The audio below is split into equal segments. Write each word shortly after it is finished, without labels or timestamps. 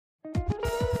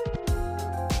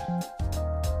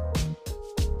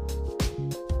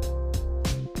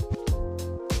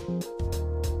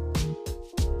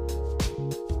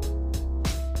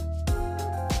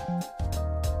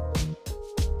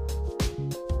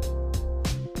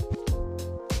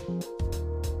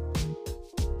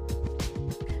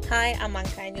Hi, I'm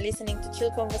Anca, and you're listening to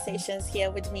Chill Conversations here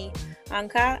with me,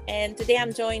 Anca. And today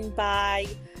I'm joined by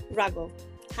Ragoo.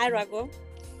 Hi, Ragoo.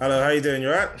 Hello, how you doing?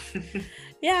 You alright?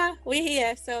 Yeah, we're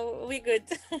here, so we're good.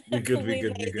 We're good. We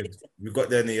made Good. it. We got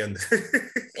there in the end.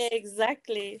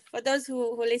 Exactly. For those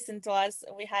who listen to us,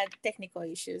 we had technical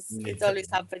issues. Yeah, It's always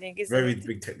happening, isn't very it?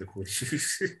 big technical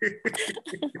issues.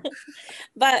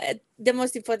 But the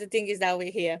most important thing is that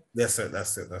we're here. That's it.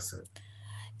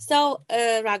 So,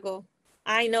 Ragoo,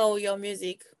 I know your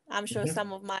music. I'm sure Mhm.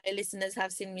 some of my listeners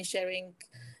have seen me sharing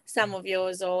some of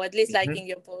yours, or at least liking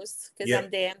your posts, because Yeah.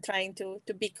 I'm there. I'm trying to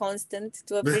be constant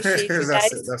to That's appreciate you it.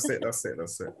 guys. That's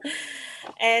it.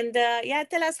 And yeah,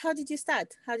 tell us, how did you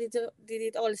start? How did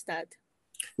it all start?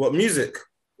 What, music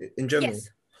in general? Yes.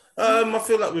 I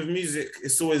feel like with music,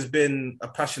 it's always been a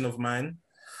passion of mine.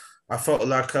 I felt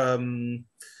like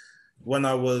when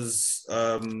I was,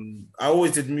 I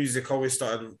always did music. I always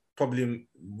started probably,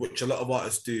 which a lot of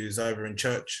artists do, is either in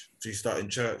church. So you start in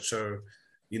church. So,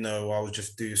 I would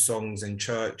just do songs in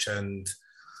church, and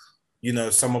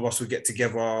some of us would get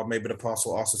together. Maybe the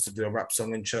pastor asked us to do a rap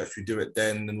song in church. We do it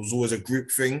then, and it was always a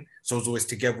group thing. So it was always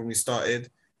together when we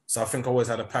started. So I think I always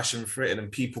had a passion for it, and then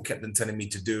people kept on telling me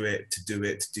to do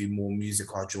more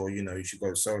music, or you should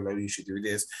go solo, you should do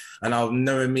this. And I'll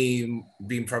know me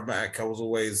being pragmatic, I was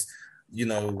always,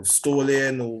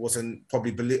 stalling, or wasn't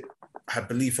probably had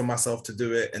belief in myself to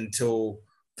do it until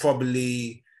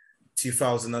probably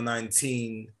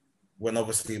 2019, when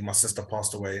obviously my sister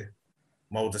passed away.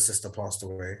 My older sister passed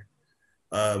away.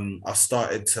 I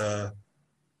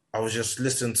was just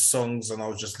listening to songs, and I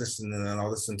was just listening, and I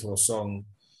listened to a song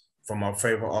from my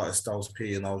favorite artist, Styles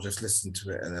P, and I was just listening to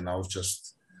it. And then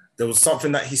there was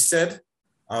something that he said.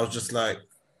 I was just like,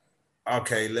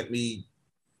 okay, let me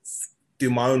do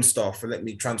my own stuff and let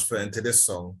me transfer into this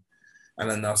song. And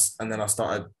then I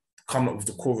started coming up with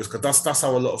the chorus, because that's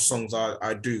how a lot of songs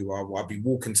I do. I'll be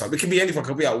walking. So it can be anything. I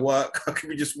could be at work. I could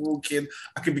be just walking.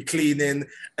 I could be cleaning,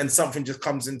 and something just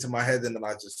comes into my head, and then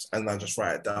I just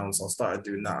write it down. So I started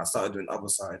doing that. I started doing the other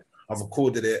side. I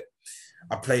recorded it.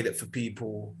 I played it for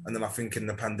people, and then I think in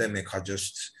the pandemic, I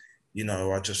just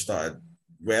started,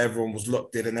 where everyone was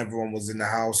locked in and everyone was in the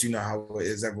house. You know how it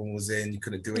is. Everyone was in. You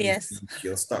couldn't do anything. Yes.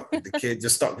 You're stuck with the kids.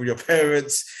 You're stuck with your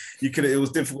parents. It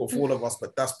was difficult for all of us,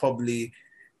 but that's probably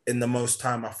in the most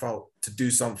time I felt to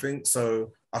do something.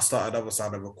 So I started other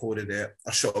side. I recorded it.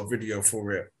 I shot a video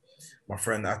for it. My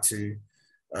friend Atu,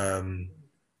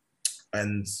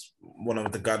 and one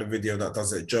of the guy, the video that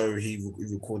does it, Joe, he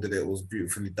recorded it. It was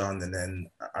beautifully done, and then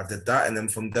I did that, and then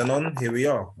from then on, here we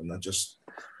are. And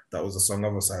that was the song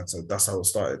Other Side. So that's how it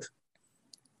started.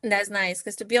 That's nice,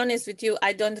 because to be honest with you,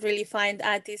 I don't really find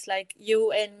artists like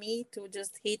you and me to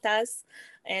just hit us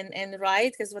and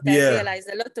write, because what I realized,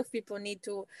 a lot of people need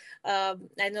to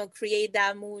create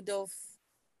that mood of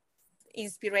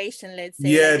inspiration, let's say.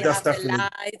 Yeah, like that's definitely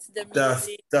the lights, the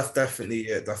music. That's definitely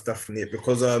it. That's definitely it,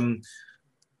 because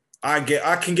I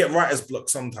can get writer's block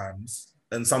sometimes,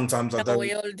 and sometimes I don't.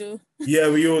 We all do. Yeah,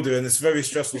 we all do, and it's very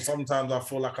stressful. Sometimes I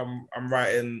feel like I'm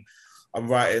writing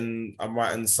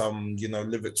some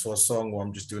lyrics for a song, or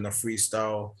I'm just doing a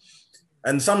freestyle.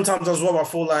 And sometimes as well, I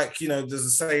feel like there's a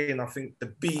saying. I think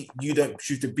you don't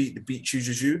choose the beat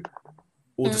chooses you,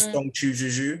 or the song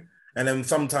chooses you. And then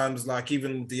sometimes, like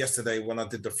even yesterday when I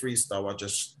did the freestyle,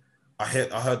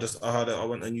 I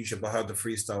went on YouTube, I heard the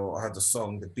freestyle, I heard the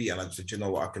song, the beat, and I just said, you know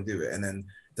what, I can do it. And then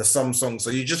there's some songs, so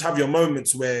you just have your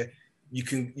moments where you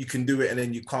can do it, and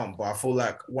then you can't. But I feel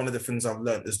like one of the things I've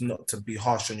learned is not to be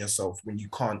harsh on yourself when you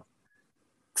can't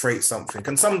create something.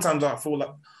 And sometimes I feel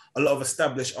like a lot of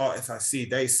established artists I see,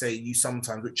 they say you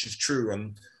sometimes, which is true,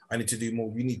 and I need to do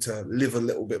more. You need to live a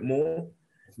little bit more.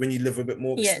 When you live a bit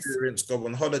more experience, go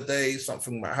on holiday,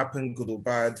 something might happen, good or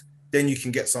bad, then you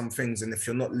can get some things. And if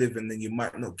you're not living, then you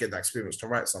might not get that experience to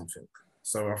write something.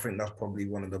 So I think that's probably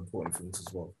one of the important things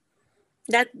as well.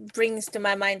 That brings to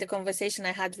my mind the conversation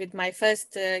I had with my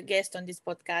first guest on this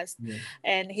podcast,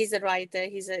 and he's a writer.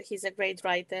 He's a great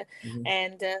writer,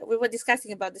 and we were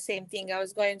discussing about the same thing. I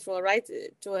was going through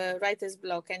a writer's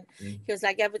block, and he was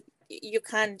like, "Yeah, but you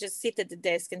can't just sit at the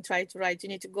desk and try to write. You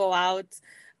need to go out,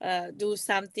 do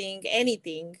something,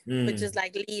 anything, but just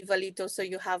like leave a little so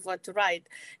you have what to write."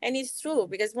 And it's true,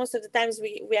 because most of the times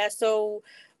we are so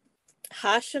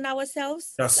harsh on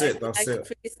ourselves. That's it. To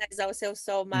criticize ourselves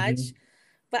so much.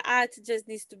 But art just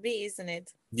needs to be, isn't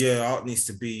it? Yeah, art needs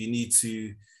to be.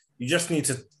 You just need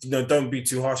to, don't be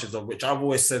too harsh yourself, which I've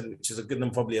always said, which is a good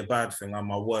and probably a bad thing. I'm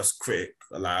my worst critic.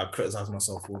 Like, I criticize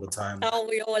myself all the time. Oh,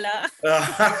 we all are.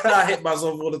 I hit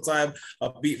myself all the time.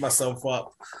 I beat myself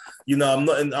up. I'm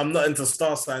not into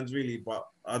star signs really, but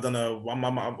I don't know.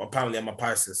 Apparently, I'm a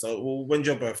Pisces. So, well, when's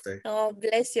your birthday? Oh,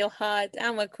 bless your heart.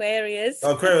 I'm Aquarius.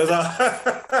 Aquarius.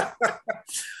 I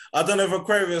don't know if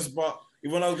Aquarius, but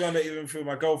when I was going to even through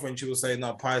my girlfriend, she was saying,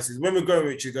 no, Pisces. When we're going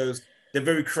with, she goes, they're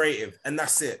very creative. And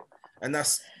that's it. And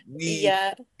that's,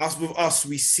 Yeah. With us,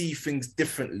 we see things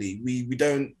differently. We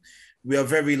are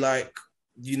very like,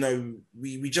 you know,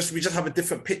 we just have a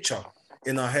different picture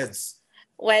in our heads.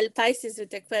 Well, Pisces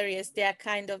with Aquarius, they are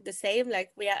kind of the same.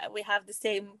 Like we have the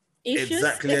same issues.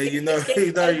 Exactly. Yeah, you know.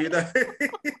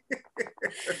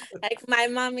 Like my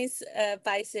mom is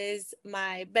Pisces.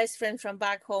 My best friend from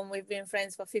back home, we've been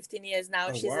friends for 15 years now.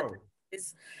 Oh, She's wow. a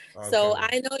Pisces. Okay. So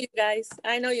I know you guys.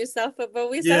 I know you suffer,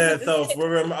 but we suffer. The So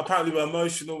same. apparently we're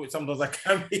emotional, which sometimes I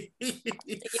can be.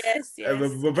 Yes.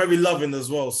 We're very loving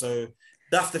as well. So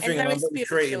that's the thing. And I'm very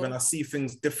spiritual. creative, and I see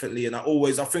things differently. And I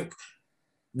think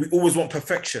we always want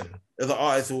perfection as an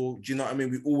artist, or do you know what I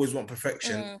mean? We always want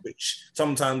perfection, which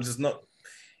sometimes is not.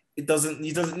 It doesn't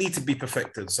need to be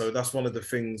perfected. So that's one of the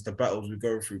things, the battles we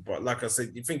go through. But like I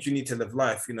said, you think you need to live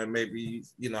life, you know, maybe,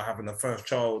 you know, having a first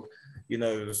child, you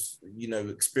know,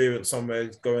 experience somewhere,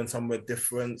 going somewhere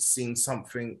different, seeing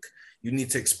something, you need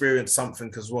to experience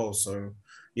something as well. So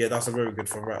yeah, that's a very good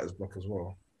for writer's block as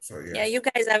well. So yeah, you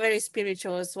guys are very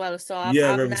spiritual as well. So I'm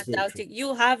not spiritual. Doubting.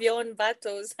 You have your own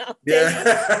battles.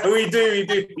 Yeah, we do.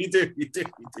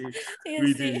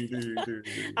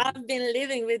 I've been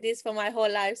living with this for my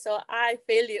whole life, so I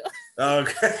feel you.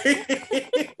 Okay.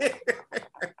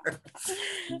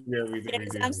 Yeah, we do.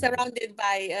 Yes, I'm surrounded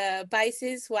by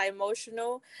Pisces who are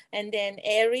emotional, and then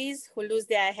Aries who lose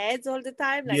their heads all the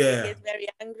time, like they get very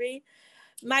angry.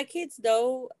 My kids,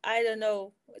 though, I don't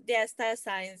know, their star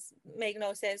signs make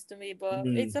no sense to me, but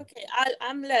it's okay.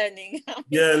 I'm learning.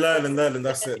 Learning.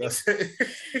 That's it.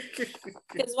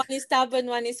 Because one is stubborn,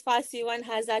 one is fussy, one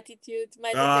has attitude.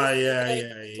 You're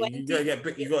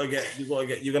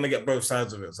gonna get both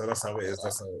sides of it. So that's how it is.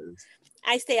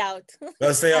 I stay out.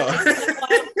 Let's stay out.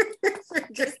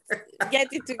 Just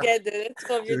get it together. Let's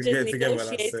go. You just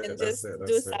negotiate and just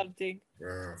do something.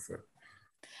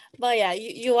 But yeah,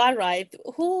 you are right.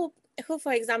 Who,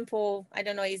 for example, I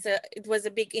don't know, it was a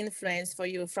big influence for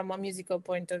you from a musical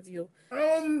point of view?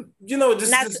 You know,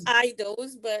 not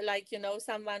idols, but like, you know,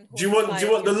 someone who. Do you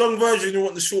want the long version? Or you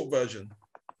want the short version?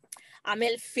 I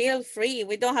mean, feel free.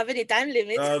 We don't have any time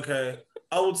limit. Okay,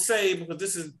 I would say, because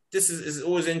this is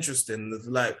always interesting.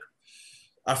 Like,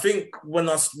 I think when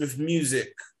us with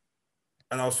music,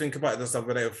 and I was thinking about this the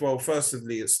other day. Well,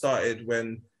 firstly, it started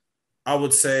when I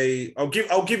would say I'll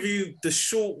give you the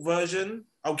short version.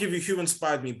 I'll give you who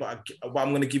inspired me, but I'm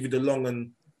going to give you the long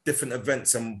and different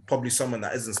events and probably someone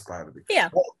that has inspired me. Yeah.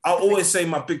 I'll always say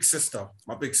my big sister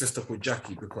called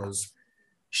Jackie, because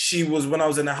she was, when I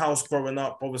was in the house growing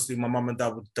up, obviously my mum and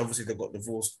dad they got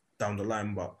divorced down the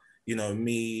line, but you know,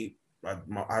 me, I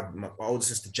had my older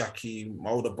sister Jackie,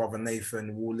 my older brother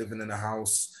Nathan, we were all living in the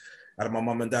house. I had my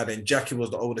mum and dad, and Jackie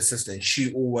was the older sister, and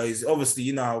she always, obviously,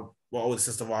 you know how my older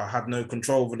sister, I had no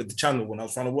control over the channel when I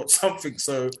was trying to watch something,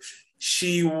 so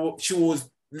she always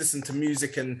listened to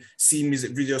music and see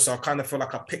music videos, so I kind of feel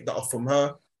like I picked that up from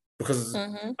her, because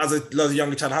as a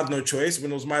younger child, I had no choice.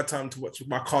 When it was my time to watch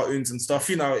my cartoons and stuff,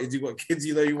 you know, you got kids,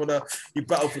 you know, you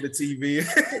battle for the TV.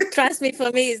 Trust me,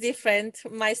 for me, it's different.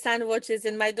 My son watches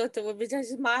and my daughter will be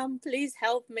just, Mom, please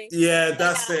help me. Yeah,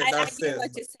 that's it. I get what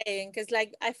you're saying, because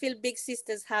like I feel big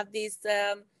sisters have these.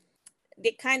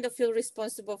 They kind of feel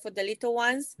responsible for the little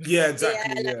ones. Yeah,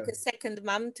 exactly. They are like a second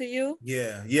mom to you.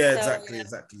 Yeah,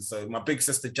 exactly. So my big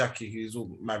sister Jackie, who's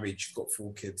all married, she's got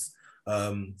 4 kids.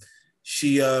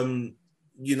 She,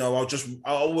 you know,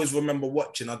 I always remember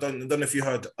watching. I don't know if you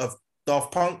heard of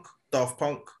Daft Punk.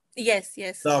 Yes.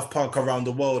 Daft Punk Around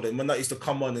the World, and when that used to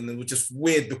come on, and it was just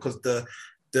weird because the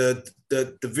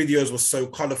videos were so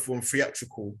colorful and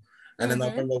theatrical. And then I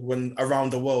remember when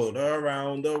Around the World,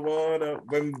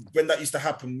 when that used to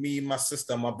happen, me, my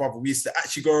sister, and my brother, we used to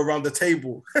actually go around the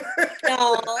table.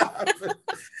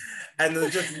 And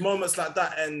there's just moments like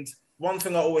that. And one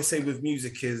thing I always say with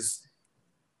music is,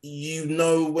 you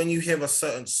know, when you hear a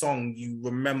certain song, you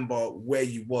remember where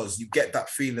you was. You get that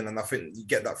feeling, and I think you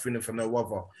get that feeling for no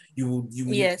other. You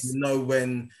know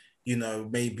when, you know,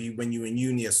 maybe when you were in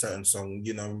uni, a certain song,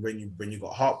 you know, when you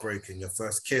got heartbroken, your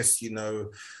first kiss, you know,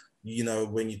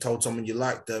 when you told someone you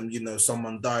liked them, you know,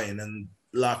 someone dying. And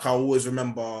like, I always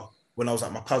remember when I was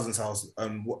at my cousin's house,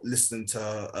 listening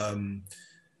to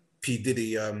P.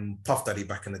 Diddy, Puff Daddy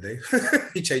back in the day.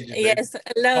 He changed his name. Yes,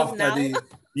 love Puff now. Daddy,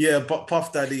 yeah, but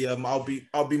Puff Daddy,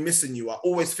 I'll be missing you. I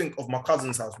always think of my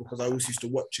cousin's house because I always used to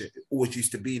watch it. It always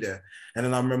used to be there. And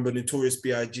then I remember Notorious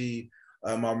B.I.G.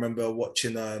 I remember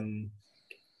watching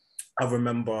I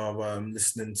remember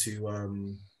listening to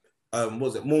what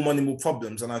was it, More Money, More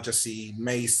Problems, and I just see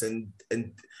Mace and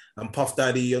Puff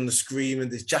Daddy on the screen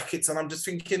and these jackets, and I'm just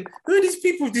thinking, who are these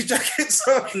people with these jackets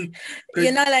on?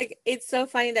 You know, like, it's so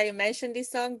funny that you mentioned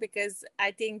this song, because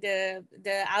I think the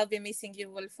album Missing You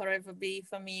will forever be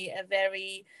for me a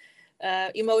very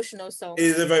emotional song. It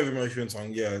is a very emotional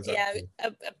song, yeah, exactly. Yeah,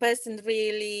 a person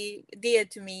really dear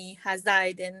to me has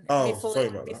died, and before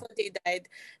they died,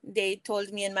 they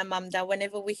told me and my mom that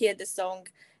whenever we hear the song,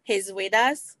 he's with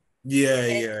us. Yeah,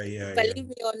 And yeah. believe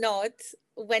me or not,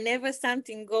 whenever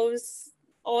something goes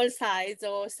all sides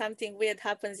or something weird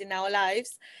happens in our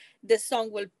lives, the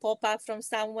song will pop up from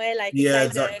somewhere. Like, it's Yeah, like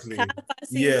exactly. the car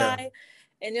passing by,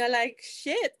 and you're like,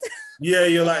 shit. Yeah,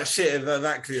 you're like, shit,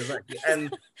 exactly.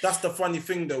 And that's the funny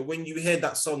thing, though. When you hear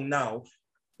that song now,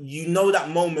 you know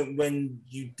that moment when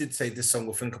you did say this song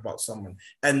will think about someone,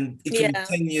 and it can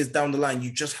be 10 years down the line,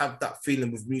 you just have that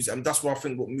feeling with music. And that's why I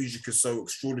think what music is so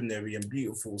extraordinary and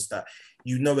beautiful, is that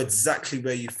you know exactly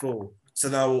where you feel.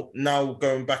 So now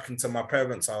going back into my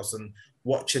parents' house and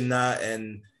watching that,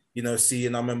 and you know, I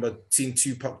remember seeing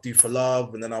Tupac do For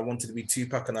Love, and then I wanted to be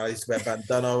Tupac, and I used to wear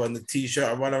bandana and the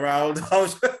t-shirt and run around. I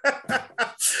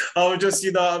was just,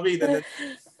 you know what I mean? And then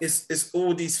it's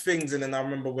all these things. And then I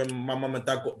remember when my mum and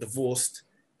dad got divorced,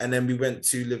 and then we went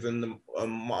to live in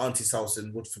my auntie's house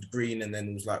in Woodford Green, and then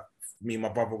it was like me and my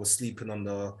brother was sleeping on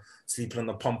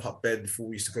the pump up bed before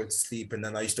we used to go to sleep. And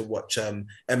then I used to watch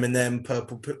Eminem,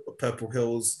 Purple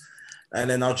Hills. And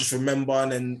then I'll just remember,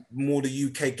 and then more the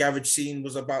UK garage scene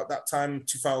was about that time,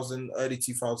 2000, early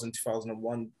 2000,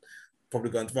 2001, probably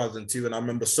going 2002. And I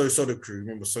remember So Soda Crew,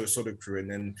 and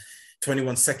then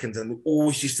 21 Seconds, and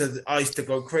I used to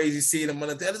go crazy seeing them,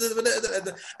 and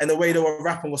the way they were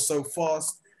rapping was so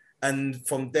fast. And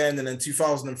from then, and then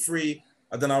 2003,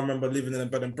 and then I remember living in a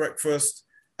bed and breakfast,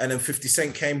 and then 50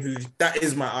 Cent came, that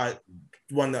is my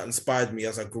one that inspired me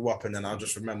as I grew up. And then I'll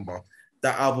just remember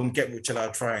that album, Get Rich or Die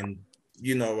Trying.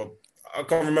 You know, I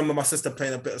can't remember my sister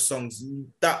playing a bit of songs.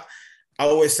 That I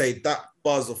always say that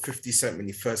buzz of 50 Cent when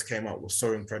he first came out was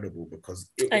so incredible, because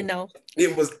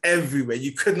it was everywhere.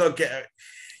 You could not get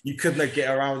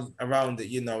around it,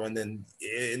 you know. And then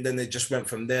it just went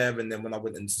from there. And then when I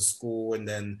went into school, and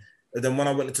then when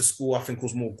I went into school, I think it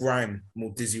was more grime,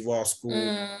 more Dizzy Rascal,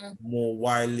 more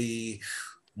Wiley,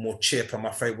 more Chip, and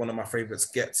one of my favorites,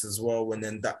 Gets, as well. And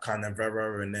then that kind of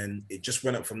era, and then it just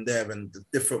went up from there. And the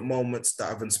different moments that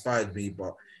have inspired me.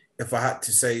 But if I had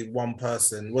to say one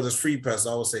person, well, there's three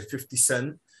persons, I would say 50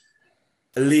 Cent,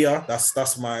 Aaliyah.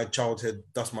 That's my childhood.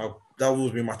 That will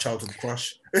always be my childhood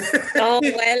crush. Oh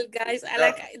well, guys,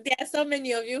 there are so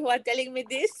many of you who are telling me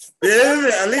this. Yeah,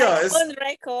 Aaliyah, on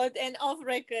record and off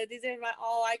record. This is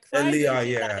I cried.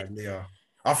 Aaliyah.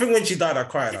 I think when she died, I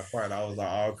cried. I was like,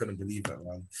 I couldn't believe it,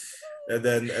 man. And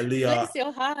then Aaliyah. Bless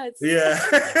your heart. Yeah.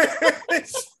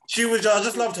 I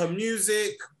just loved her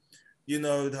music, you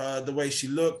know, the way she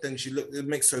looked, and it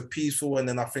makes so peaceful. And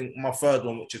then I think my third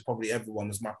one, which is probably everyone,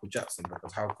 is Michael Jackson,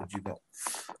 because how could you not?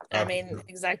 I mean,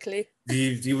 exactly.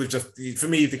 He was just, for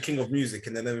me, the king of music,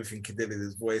 and then everything he did with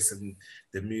his voice and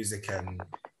the music. And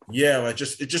yeah, I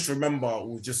just remember it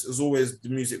was always the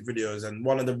music videos. And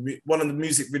one of the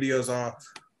music videos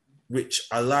which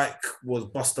I like was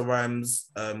Busta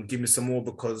Rhymes, Give Me Some More,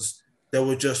 because I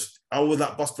always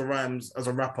like Busta Rhymes as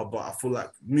a rapper, but I feel like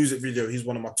music video, he's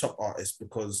one of my top artists,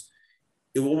 because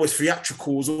it was always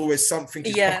theatrical, it was always something,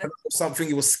 something,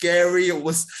 it was scary,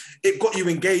 it got you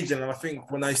engaging. And I think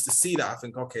when I used to see that, I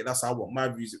think, okay, that's how I want my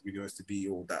music videos to be,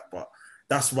 all that. But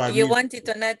that's why you want it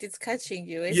or not, it's catching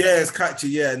you. Yeah, it's catchy,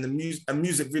 yeah. And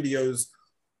music videos,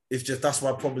 it's just, that's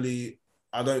why probably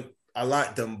I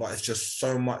like them, but it's just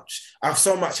so much. I have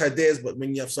so much ideas, but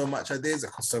when you have so much ideas,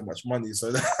 it costs so much money.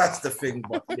 So that's the thing.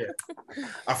 But yeah,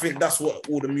 I think that's what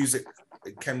all the music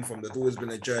came from. There's always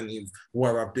been a journey of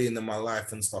where I've been in my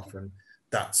life and stuff, and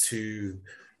that's who,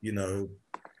 you know,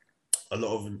 a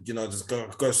lot of, you know, just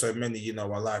go so many, you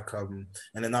know, I like and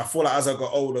then I feel like as I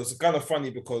got older, it's kind of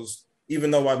funny, because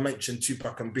even though I mentioned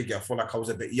Tupac and Biggie, I feel like I was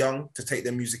a bit young to take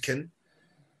their music in.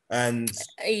 And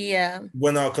yeah,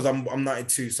 because I'm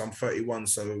 92, so I'm 31,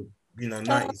 so you know,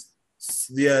 90s.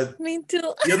 Yeah, me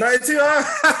too. You're 92.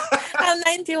 I'm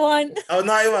 91. Oh,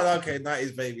 91. Okay,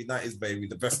 90s baby,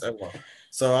 the best ever.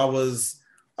 So I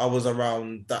was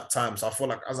around that time. So I feel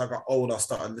like as I got older, I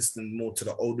started listening more to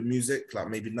the older music, like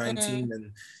maybe 19,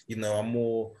 and you know, I'm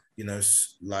more, you know,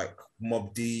 like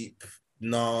Mobb Deep,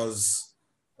 Nas,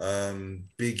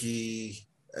 Biggie,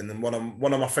 and then one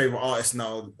of my favorite artists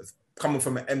now, coming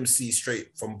from an MC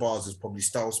straight from bars, is probably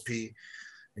Styles P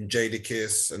and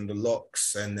Jadakiss and the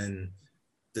Locks, and then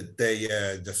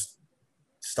just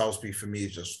Styles P for me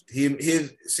is just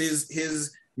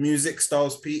his music.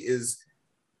 Styles P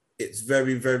it's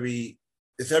very, very,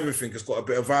 it's everything. It's got a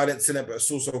bit of violence in it, but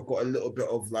it's also got a little bit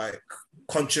of like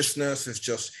consciousness. It's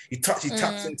just he taps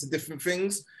into different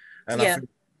things, and I think,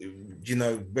 you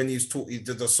know, when he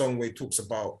did a song where he talks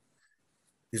about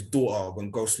his daughter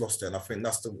when Ghost lost it, and I think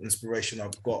that's the inspiration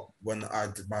I've got when I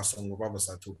did my song with Other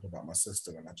Side talking about my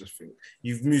sister. And I just think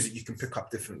music, you can pick up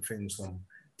different things from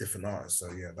different artists. So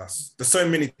yeah, there's so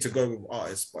many to go with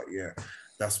artists, but yeah,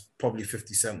 that's probably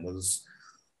 50 Cent was,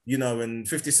 you know, and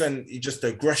 50 Cent, he just the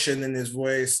aggression in his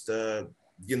voice,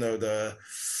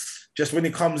 just when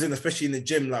he comes in, especially in the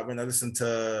gym, like when I listen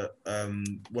to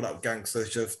What Up Gangster,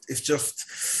 it's just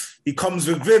he comes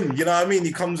with vim, you know what I mean?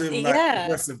 He comes in like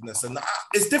aggressiveness, and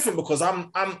it's different because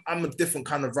I'm a different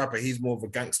kind of rapper. He's more of a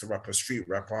gangster rapper, street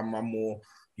rapper. I'm more,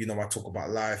 you know, I talk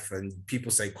about life, and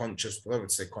people say conscious, but I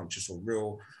would say conscious or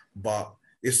real. But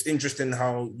it's interesting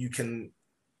how you can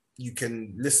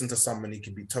listen to someone, he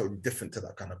can be totally different to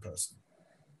that kind of person.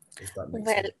 If that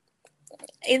makes sense.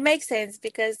 It makes sense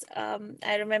because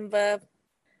I remember,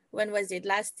 when was it?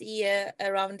 Last year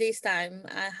around this time,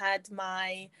 I had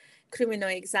my criminal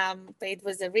exam, but it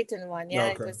was a written one. Yeah,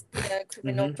 okay. It was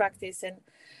criminal practice, and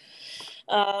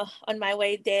on my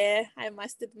way there, I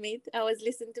must admit, I was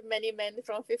listening to Many Men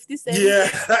from 50 Cent. Yeah.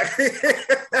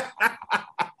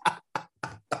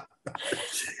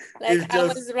 Like I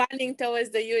was running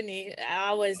towards the uni.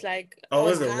 I was like,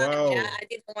 wow. Yeah, I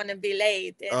didn't want to be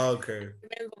late. And okay. I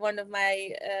remember one of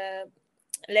my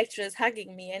lecturers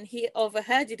hugging me, and he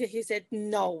overheard it. He said,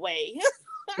 "No way,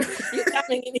 you're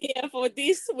coming in here for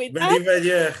this with us."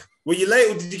 Yeah. Were you late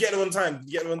or did you get there on time? Did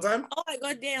you get there on time? Oh, I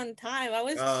got there on time. I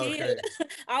was chill. Okay.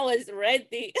 I was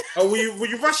ready. Oh, were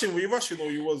you rushing? Were you rushing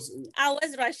or you was? I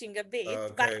was rushing a bit,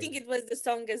 but I think it was the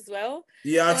song as well.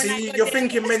 Yeah, so you're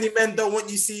thinking Many Men don't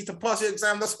want you to pass your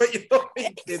exam. That's what you're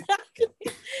thinking. Exactly.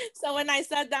 So when I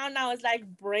sat down, I was like,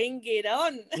 "Bring it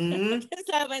on!"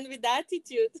 So I went with the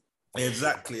attitude.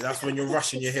 Exactly. That's when you're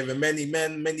rushing. You're hearing many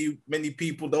men, many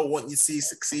people don't want you to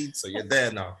succeed. So you're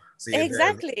there now. So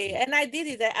exactly. There. And I did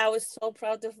it. I was so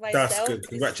proud of myself. That's good.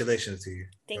 Congratulations to you.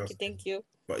 Thank you.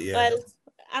 But yeah. Well,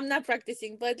 I'm not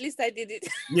practicing, but at least I did it.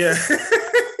 Yeah.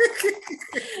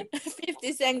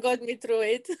 50 Cent got me through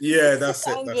it. Yeah, that's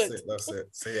it.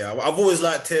 So yeah, I've always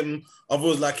liked him. I've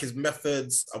always liked his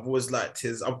methods. I've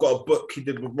got a book he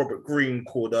did with Robert Greene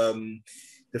called The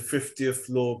 50th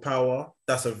Law of Power.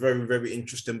 That's a very, very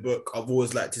interesting book. I've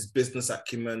always liked his business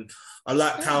acumen. I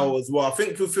liked how as well, I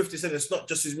think with 50 Cent, it's not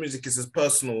just his music, it's his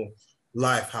personal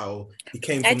life, how he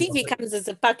came from. I think he comes as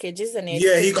a package, isn't it?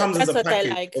 Yeah, he comes as a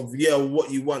package of what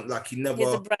you want. Like he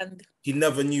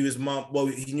never knew his mom. Well,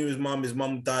 he knew his mom. His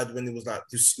mom died when he was like,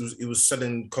 he was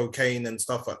selling cocaine and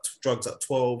stuff, like drugs at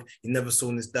 12. He never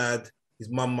saw his dad. His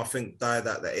mom, I think, died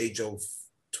at the age of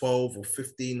 12 or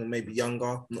 15 or maybe younger,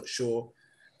 I'm not sure.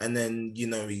 And then, you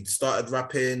know, he started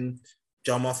rapping.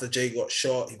 John Master J got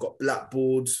shot. He got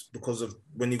blackballed because of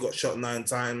when he got shot 9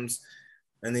 times.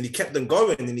 And then he kept them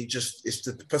going. And it's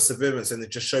the perseverance. And it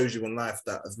just shows you in life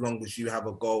that as long as you have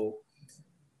a goal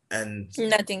and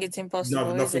nothing is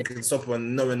impossible. Nothing can stop,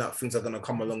 and knowing that things are going to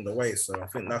come along the way. So I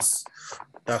think that's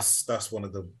one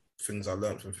of the things I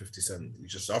learned from 50 Cent.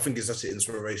 I think it's such an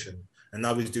inspiration. And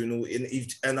now he's doing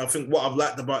and I think what I've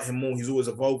liked about him more, he's always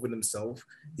evolving himself.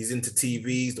 He's into TV,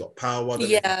 he's got Power.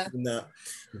 Yeah.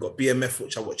 You've got BMF,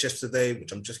 which I watched yesterday,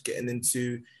 which I'm just getting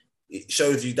into. It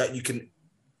shows you that you can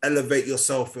elevate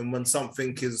yourself, and when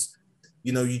something is,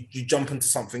 you know, you jump into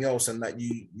something else, and that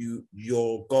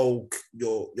your goal,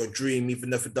 your dream,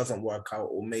 even if it doesn't work out,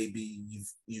 or maybe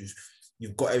you've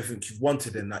got everything you've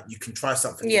wanted in that, you can try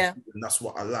something. Yeah. And that's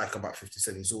what I like about 50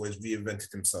 Cent. He's always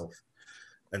reinvented himself.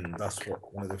 And that's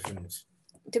one of the things.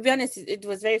 To be honest, it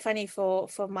was very funny for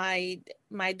my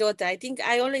daughter. I think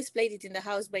I always played it in the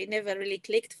house, but it never really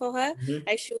clicked for her. Mm-hmm.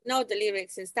 I should know the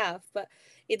lyrics and stuff, but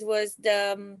it was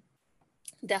the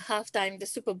halftime, the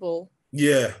Super Bowl.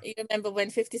 Yeah. You remember when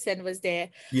 50 Cent was there?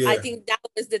 Yeah. I think that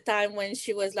was the time when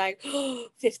she was like, oh,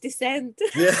 50 Cent.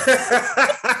 Yeah.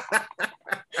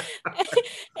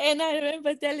 And I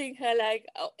remember telling her, like,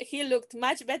 oh, he looked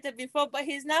much better before, but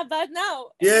he's not bad now.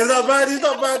 Yeah, he's not bad. He's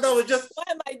not bad now. It's just, what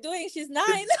am I doing? She's 9.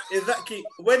 Exactly.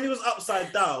 When he was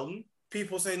upside down,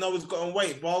 people say no, he's got on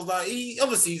weight. But I was like, you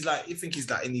think he's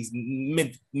like in his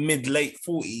mid late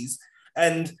 40s.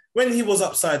 And when he was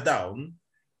upside down,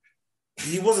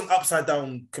 he wasn't upside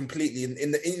down completely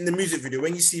in the music video.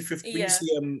 When you see 50, when you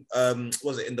see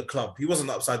was it in the club? He wasn't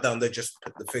upside down. They just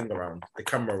put the thing around, the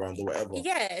camera around, or whatever.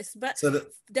 Yes, but so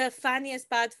the funniest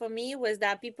part for me was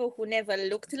that people who never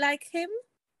looked like him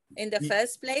in the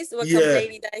first place were Yeah.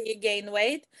 complaining that he gained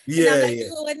weight. And Yeah, I'm like, yeah.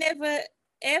 you were never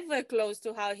ever close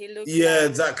to how he looks Yeah,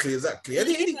 like. exactly. And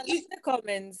Leave the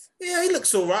comments. yeah, he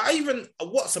looks all right.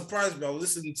 What surprised me, I was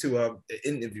listening to an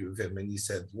interview with him, and he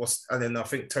said, and then I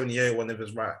think Tony A, one of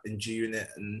his right in G Unit,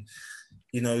 and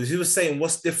you know, he was saying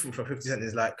what's different from 50 Cent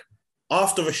is like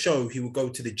after a show, he would go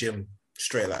to the gym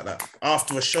straight like that.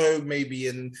 After a show, maybe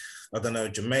in, I don't know,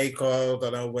 Jamaica, I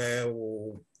don't know where,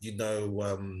 or, you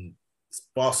know,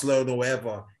 Barcelona or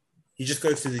wherever. He just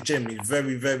goes to the gym. He's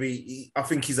I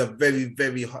think he's a very,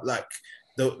 very, like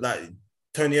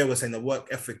Tony O was saying, the work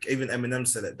ethic, even Eminem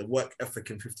said it, the work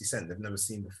ethic in 50 Cent, they've never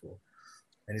seen before.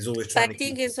 And he's always trying I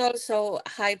think it's also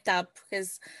hyped up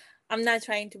because I'm not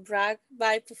trying to brag, but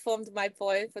I performed my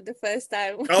poem for the first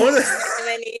time in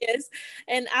many years.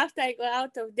 And after I got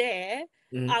out of there,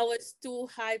 I was too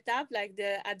hyped up, like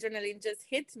the adrenaline just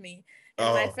hit me.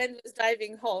 And my friend was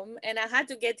driving home and I had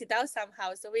to get it out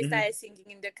somehow. So we started singing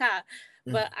in the car.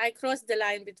 But I crossed the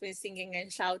line between singing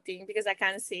and shouting because I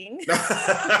can't sing.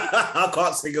 I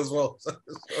can't sing as well. So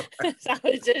I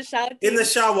was just shouting. In the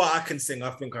shower, I can sing.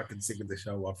 I think I can sing in the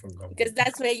shower. Because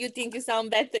that's where you think you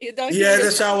sound better. You don't. Yeah, in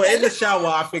the shower. In the shower,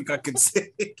 I think I can sing.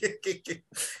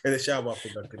 In the shower, I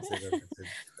think I can sing.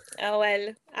 Oh,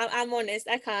 well, I'm honest.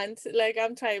 I can't. Like,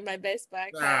 I'm trying my best, but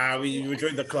I can't. We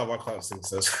joined the club. I can't sing,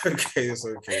 so it's okay. It's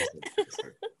okay.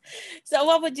 So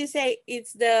what would you say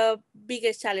is the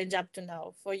biggest challenge up to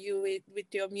now for you with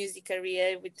your music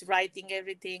career, with writing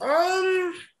everything?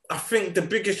 I think the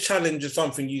biggest challenge is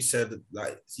something you said,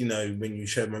 like, you know, when you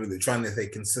shared my music, trying to stay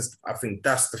consistent. I think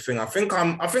that's the thing. I think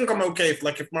I'm okay.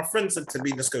 If my friend said to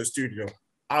me, let's go studio,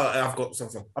 I've got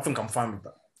something. I think I'm fine with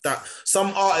that. That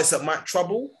some artists that might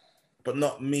trouble, but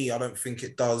not me. I don't think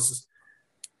it does.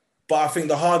 But I think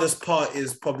the hardest part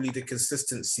is probably the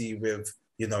consistency with,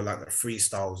 you know, like the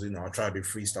freestyles. You know, I try to do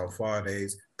freestyle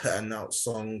Fridays, putting out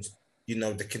songs. You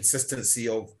know, the consistency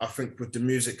of, I think with the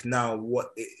music now,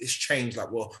 what it's changed. Like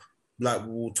we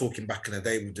were talking back in the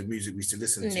day with the music we used to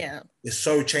listen to. Yeah. It's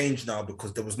so changed now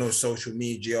because there was no social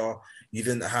media. You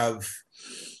didn't have,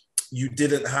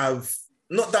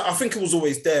 not that, I think it was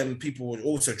always there and people were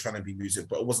also trying to be music,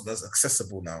 but it wasn't as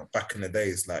accessible now. Back in the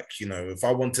days, like, you know, if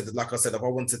I wanted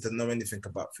to know anything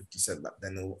about 50 Cent back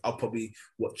then, I'll probably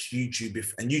watch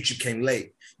YouTube and YouTube came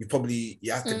late. You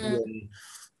had to go on,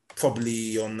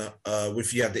 probably on,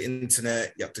 if you had the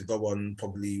internet, you have to go on,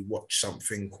 probably watch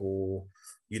something or,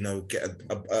 you know, get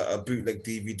a bootleg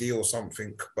DVD or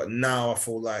something. But now I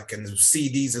feel like, and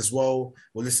CDs as well,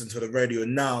 we'll listen to the radio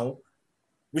now,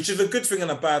 which is a good thing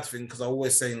and a bad thing, because I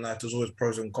always say in life, there's always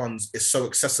pros and cons. It's so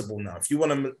accessible now. If you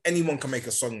want to, anyone can make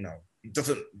a song now. It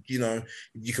doesn't, you know,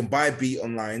 you can buy a beat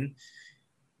online.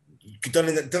 It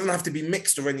doesn't have to be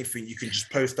mixed or anything. You can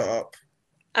just post it up.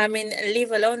 I mean,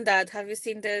 leave alone that. Have you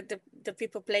seen the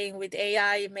people playing with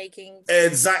AI, making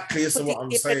exactly? That's what I'm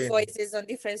different saying. Voices on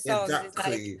different songs.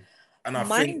 Exactly. It's like, and I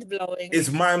mind-blowing. think it's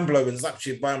mind-blowing. It's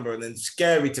actually mind-blowing and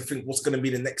scary to think what's going to be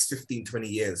the next 15, 20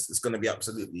 years. It's going to be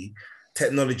absolutely...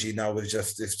 Technology now is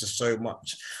it's just so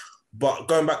much. But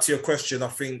going back to your question, I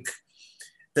think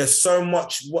there's so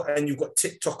much, and you've got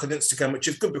TikTok and Instagram, which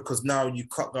is good because now you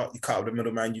cut out the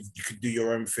middleman. You can do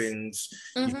your own things.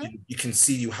 You can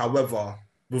see you. However,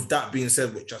 with that being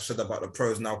said, which I said about the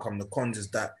pros, now come the cons,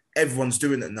 is that everyone's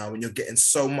doing it now, and you're getting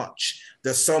so much.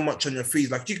 There's so much on your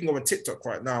feed. Like you can go on TikTok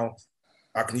right now.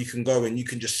 You can go and you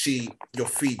can just see your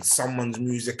feed, someone's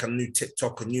music, a new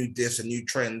TikTok, a new this, a new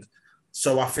trend.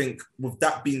 So I think with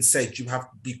that being said, you have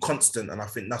to be constant. And I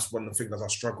think that's one of the things that I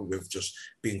struggle with, just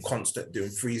being constant, doing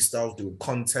freestyles, doing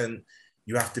content.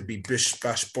 You have to be bish,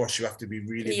 bash, bosh. You have to be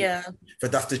really... Yeah.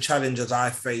 But that's the challenges I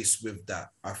face with that,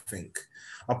 I think.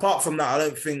 Apart from that, I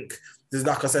don't think there's,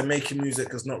 like I said, making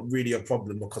music is not really a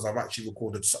problem because I've actually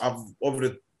recorded... over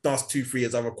the last 2-3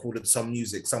 years, I've recorded some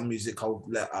music. Some music I'll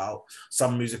let out.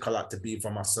 Some music I like to be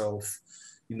for myself.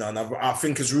 You know, and I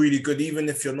think it's really good, even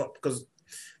if you're not... Because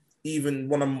even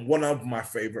one of my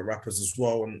favorite rappers as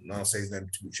well, and I'll say his name,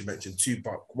 which you mentioned,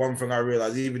 Tupac. One thing I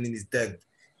realized, even in his dead,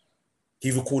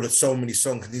 he recorded so many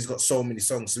songs, and he's got so many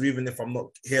songs. So even if I'm not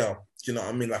here, you know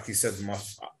what I mean? Like he said,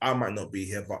 I might not be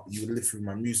here, but you live through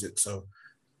my music. So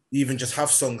even just have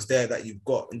songs there that you've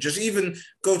got, and just even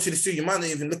go to the studio. You might not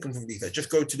even looking for these. Just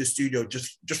go to the studio,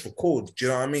 just record. Do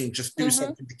you know what I mean? Just do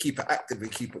something to keep it active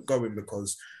and keep it going,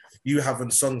 because you having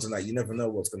songs and that, you never know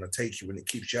what's going to take you, and it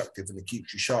keeps you active and it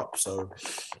keeps you sharp. So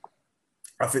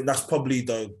I think that's probably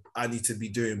I need to be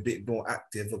doing a bit more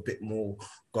active, a bit more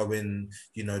going,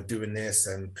 you know, doing this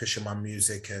and pushing my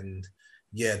music. And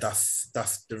yeah, that's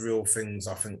the real things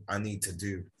I think I need to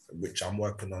do, which I'm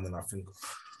working on. And I think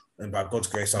and by God's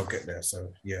grace, I'll get there.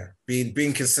 So yeah,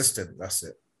 being consistent. That's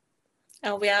it.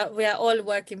 And we are all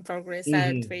work in progress,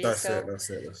 aren't we? That's So it. That's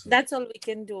it. That's it. that's all we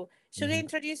can do. Should we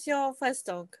introduce your first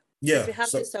song? Yeah. Because we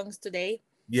have two songs today.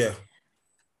 Yeah.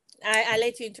 I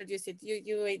let you introduce it.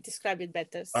 You describe it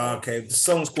better. So. Okay. The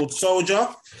song's called Soldier.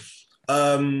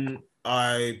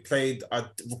 I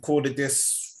recorded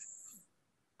this.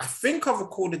 I think I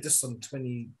recorded this on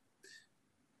 20.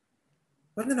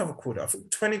 When did I record it? I think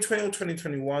 2020 or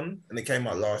 2021, and it came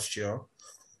out last year.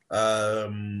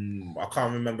 I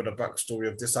can't remember the backstory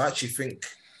of this. I actually think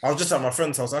I was just at my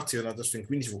friend's house actually, and I just think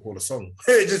we need to record a song.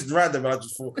 Just random. I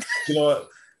just thought, you know what?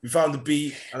 We found the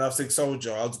beat, and I was like,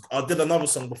 Soldier. I did another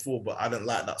song before, but I didn't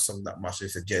like that song that much. They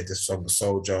said, yeah, this song, the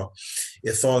Soldier.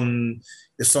 It's on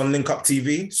Link Up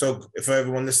TV. So if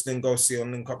everyone listening, go see it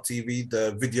on Link Up TV.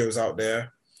 The video's out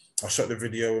there. I shot the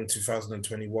video in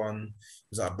 2021. It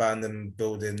was at an abandoned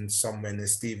building somewhere in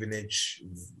Stevenage.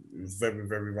 Very,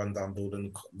 very rundown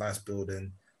building, nice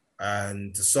building.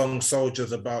 And the song Soldier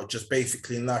is about just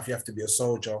basically in life, you have to be a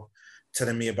soldier,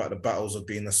 telling me about the battles of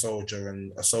being a soldier.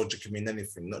 And a soldier can mean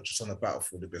anything, not just on the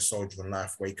battlefield. To be a soldier in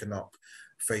life, waking up,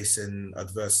 facing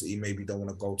adversity. Maybe you don't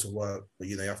want to go to work, but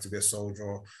you know, you have to be a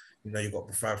soldier. You know, you've got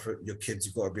to provide for your kids.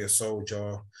 You've got to be a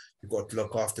soldier. You've got to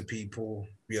look after people,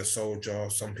 be a soldier.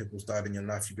 Some people's died in your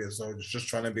life. You be a soldier. Just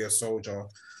trying to be a soldier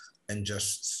and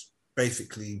just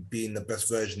basically being the best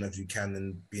version of you can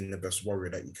and being the best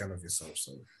warrior that you can of yourself.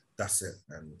 So that's it.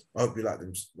 And I hope you like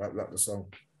them, like the song.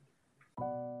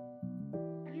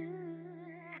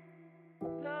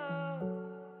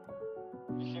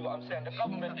 You see what I'm saying? The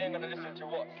government ain't gonna listen to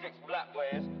what 6 black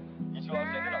ways. You see what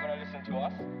I'm saying? They're not gonna listen to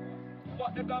us.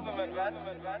 What the government, man?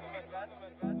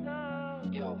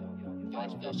 Yo,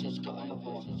 vice versa's got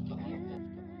over.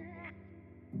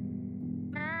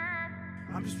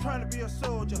 I'm just trying to be a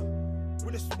soldier,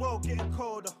 with this world getting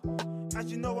colder.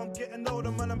 As you know, I'm getting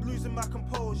older, man, I'm losing my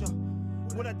composure.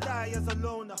 When I die as a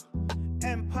loner,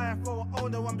 empire for an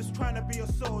owner, I'm just trying to be a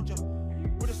soldier.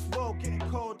 With this world getting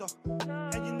colder,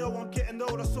 and you know I'm getting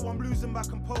older, so I'm losing my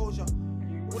composure.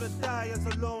 When I die as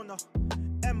a loner,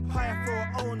 empire for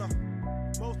an owner.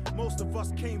 Most of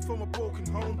us came from a broken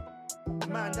home.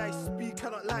 Man, I speak, I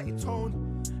don't like your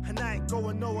tone. And I ain't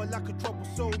going nowhere like a troubled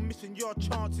soul. Missing your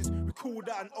chances, we call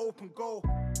that an open goal.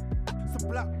 Some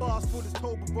black bars for this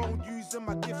Toblerone. Using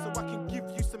my gifts so I can give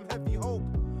you some heavy hope.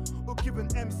 Or giving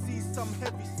MCs some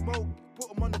heavy smoke.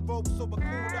 Put them on the rope, so I call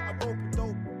that a rope and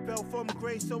dope. Fell from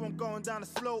grace, so I'm going down the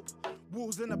slope.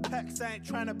 Wolves in the packs, I ain't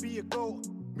trying to be a goat.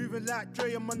 Moving like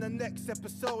Dre, I'm on the next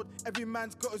episode. Every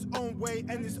man's got his own way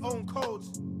and his own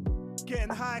codes. Getting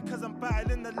high cause I'm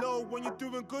battling the low. When you're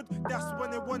doing good, that's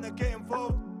when they wanna get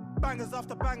involved. Bangers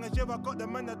after bangers, yeah, I got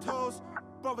them on the toes.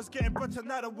 Brothers getting better,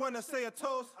 now they wanna say a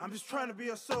toast. I'm just trying to be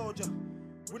a soldier,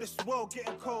 with this world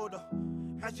getting colder.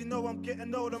 As you know, I'm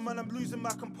getting older, man, I'm losing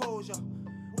my composure.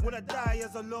 When I die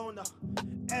as a loner,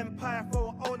 empire for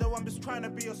an owner, I'm just trying to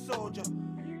be a soldier.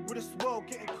 With this world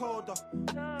getting colder,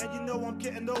 and you know I'm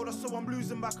getting older, so I'm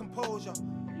losing my composure.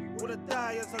 When I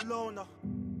die as a loner,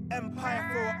 empire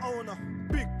for an owner.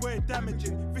 Big boy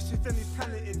damaging, vicious and he's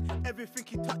talented. Everything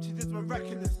he touches is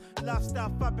miraculous. Lifestyle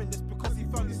fabulous because he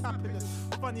found his happiness.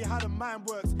 Funny how the mind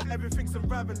works, everything's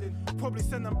unraveling. Probably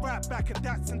send them right back and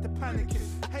that's into panicking.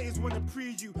 Haters wanna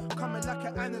pre you, coming like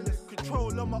an analyst.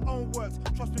 Control on my own works,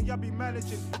 trust me I'll be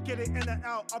managing. Get it in and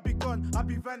out, I'll be gone, I'll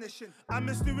be vanishing. I'm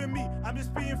just doing me, I'm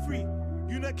just being free.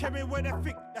 You not caring where they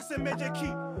think, that's a major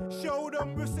key. Show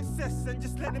them with success and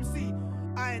just let them see.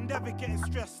 I ain't never getting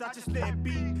stressed, I just let it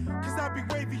be. Cause I be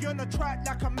wavy on the track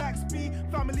like a Max B.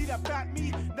 Family that back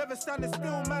me, never standing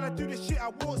still, man, I do this shit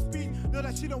at warp speed. Know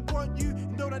that she don't want you,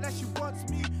 know that she wants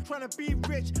me. Trying to be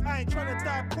rich, I ain't trying to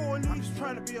die poorly. I'm just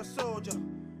trying to be a soldier,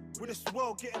 with this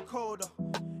world getting colder.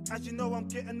 As you know I'm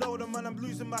getting older, man, I'm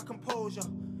losing my composure.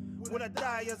 When I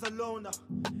die as a loner,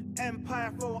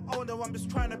 empire for an owner, I'm just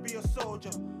trying to be a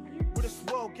soldier. With this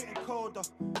world getting colder,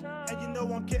 and you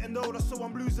know I'm getting older, so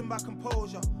I'm losing my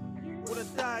composure. When I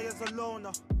die as a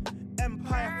loner,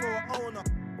 empire for an owner.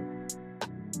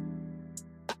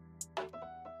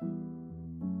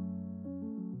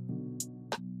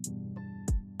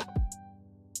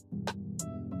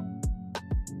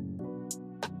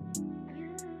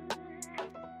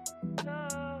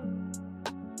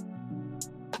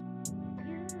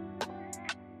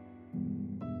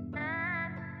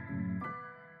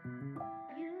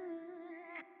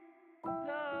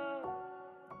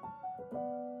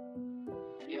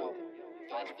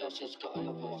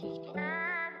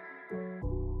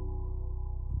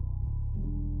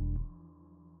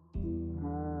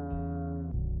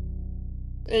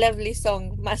 Lovely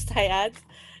song, must I add.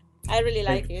 I really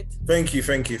like it. Thank you.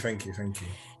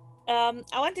 I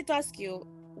wanted to ask you,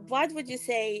 what would you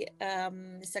say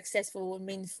successful would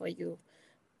mean for you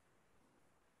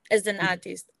as an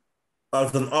artist?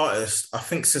 As an artist, I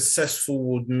think successful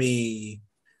would me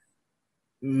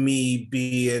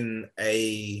being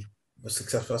a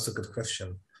successful. That's a good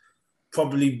question.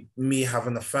 Probably me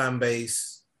having a fan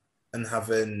base and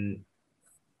having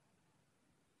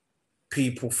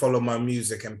people follow my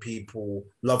music and people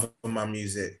love my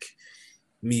music.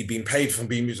 Me being paid for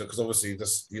being music, because obviously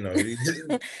that's, you know,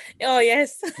 oh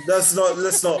yes, let's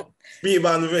not be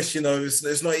about the risk, you know,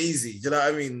 it's not easy, you know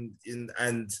what I mean?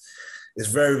 And it's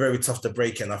very, very tough to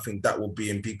break in. I think that will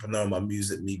be in people knowing my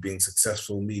music, me being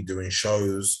successful, me doing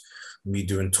shows, me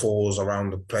doing tours around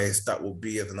the place. That will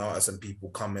be as an artist and people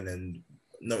coming and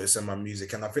noticing my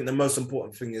music. And I think the most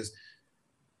important thing is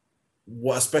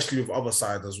what, especially with other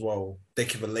side as well, they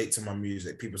can relate to my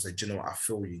music. People say, do you know what, I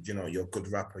feel you, do you know, you're a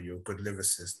good rapper, you're a good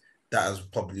lyricist. That is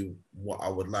probably what I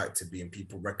would like to be, and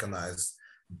people recognize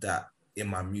that in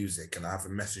my music, and I have a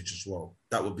message as well.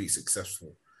 That would be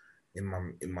successful in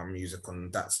my music on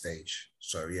that stage.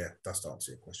 So yeah, that's the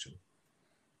answer to your question.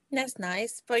 That's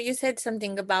nice. But you said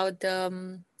something about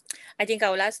I think I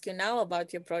will ask you now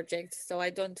about your project, so I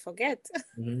don't forget.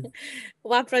 Mm-hmm.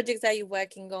 What projects are you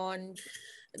working on?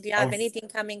 Do you have anything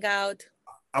coming out?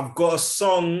 I've got a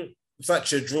song. It's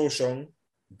actually a drill song,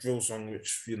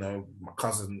 which, you know, my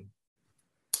cousin.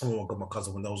 Oh my god, my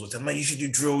cousin when I was saying, man, you should do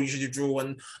drill,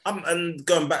 and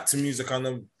going back to music,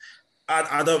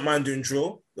 I don't mind doing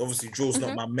drill. Obviously, drill's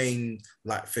not my main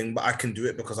like thing, but I can do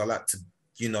it because I like to,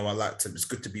 you know, it's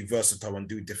good to be versatile and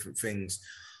do different things.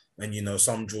 And, you know,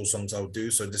 some drill songs I'll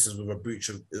do. So this is with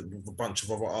a bunch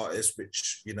of other artists,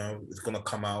 which, you know, is gonna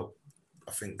come out.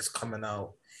 I think it's coming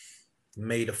out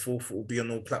May the 4th. It will be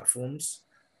on all platforms.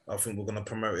 I think we're gonna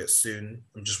promote it soon.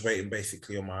 I'm just waiting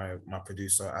basically on my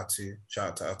producer Atu.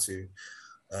 Shout out to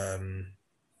Atu,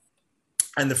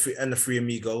 and the Three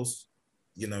Amigos.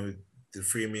 You know, the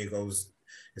Three Amigos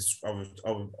is other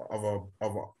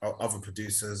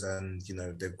producers, and you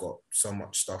know they've got so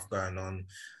much stuff going on.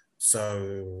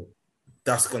 So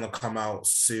that's gonna come out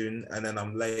soon, and then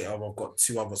I've got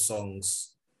 2 other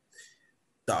songs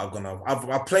that are gonna.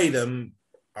 I played them.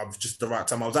 I've just the right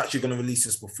time. I was actually going to release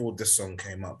this before this song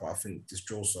came out, but I think this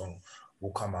drill song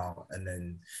will come out, and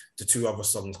then the 2 other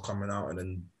songs coming out, and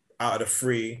then out of the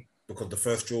 3, because the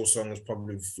first drill song is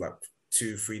probably like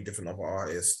 2-3 different other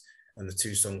artists, and the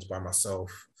 2 songs by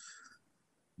myself.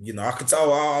 You know, I could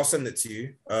tell. I'll send it to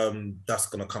you. That's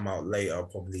gonna come out later,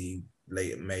 probably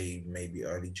late May, maybe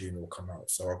early June will come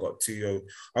out. So I got a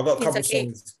couple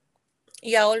songs.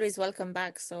 You're always welcome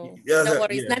back. So no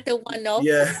worries, not a one-off.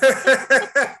 Yeah,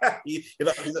 you're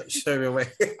not showing away.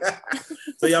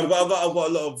 So yeah, I've got a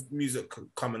lot of music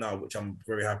coming out, which I'm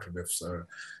very happy with. So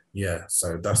yeah,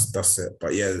 so that's it.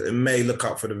 But yeah, in May, look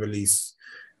out for the release.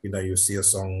 You know, you'll see a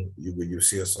song. You'll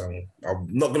see a song. I'm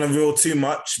not gonna reveal too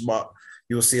much, but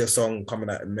you'll see a song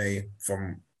coming out in May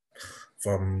from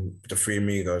the Three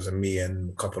Amigos and me and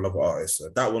a couple of artists. So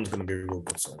that one's gonna be a real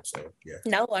good song. So yeah.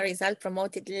 No worries, I'll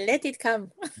promote it. Let it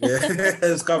come. Yeah,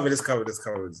 it's covered.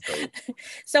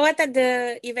 So what are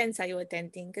the events are you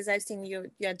attending? Because I've seen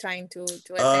you're trying to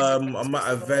attend. I'm at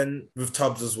an event with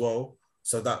Tubbs as well.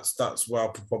 So that's where I'll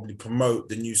probably promote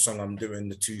the new song I'm doing,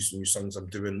 the 2 new songs I'm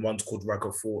doing. One's called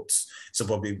Ragoo Thoughts. So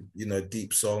probably, you know,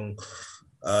 deep song.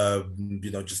 You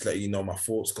know, just letting you know my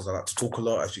thoughts, because I like to talk a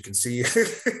lot, as you can see.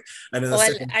 And then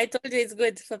I told you it's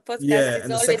good for podcast. Yeah,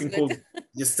 and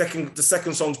the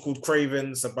second song's called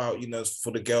Craving. It's about, you know,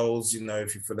 for the girls, you know,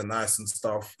 if you feel the nice and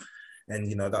stuff. And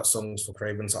you know, that song's for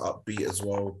Craven, so upbeat as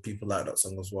well. People like that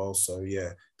song as well. So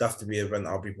yeah, that's the event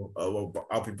I'll be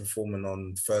performing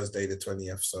on Thursday the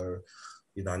 20th. So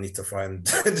you know, I need to find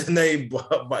the name,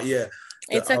 but yeah.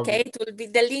 It's okay. It will be,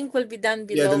 the link will be down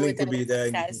below. Yeah, the link will be there,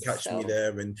 and you can catch me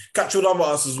there and catch all other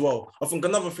artists as well. I think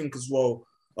another thing as well,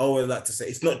 I always like to say,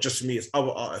 it's not just me, it's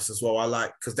other artists as well. I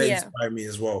like, because they inspire me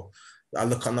as well. I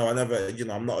never, you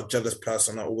know, I'm not a jealous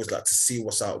person. I always like to see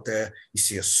what's out there. You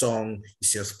see a song, you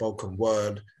see a spoken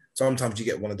word. Sometimes you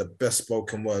get one of the best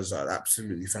spoken words that are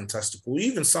absolutely fantastical.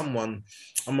 Even someone,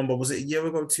 I remember, was it a year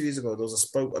ago, 2 years ago, there was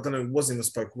I don't know, it wasn't even a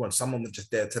spoken word. Someone was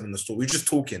just there telling the story. We were just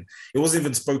talking. It wasn't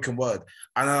even spoken word.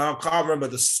 And I can't remember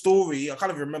the story. I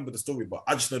can't even remember the story, but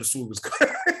I just know the story was good.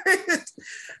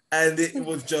 And it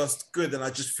was just good. And I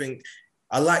just think,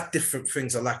 I like different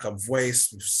things. I like a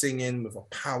voice with singing, with a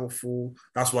powerful.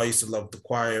 That's why I used to love the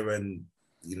choir and,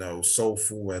 you know,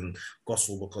 soulful and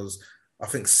gospel, because I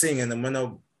think singing, and when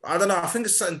I don't know. I think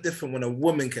it's something different when a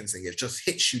woman can sing. It just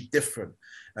hits you different,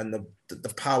 and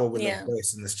the power in the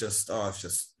voice, and it's just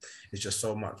it's just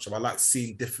so much. So I like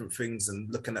seeing different things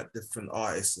and looking at different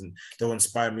artists, and they'll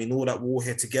inspire me. And all that, we're all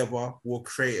here together, we're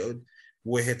created,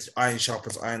 we're here to iron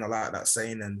sharpens iron. I like that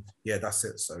saying, and yeah, that's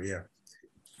it. So yeah,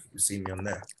 you see me on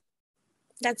there.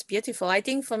 That's beautiful. I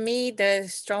think for me, the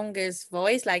strongest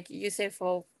voice, like you say,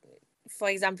 for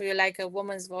example, you like a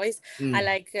woman's voice. I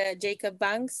like Jacob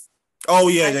Banks. Oh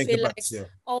yeah, I feel like yeah.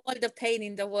 all the pain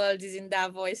in the world is in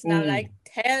that voice. Now, like,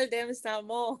 tell them some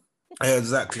more. Yeah,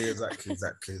 exactly.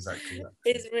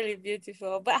 It's really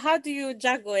beautiful. But how do you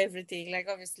juggle everything? Like,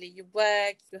 obviously, you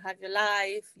work, you have your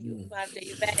life, you have the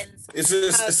events.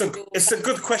 It's a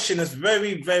good question. It's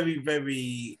very, very,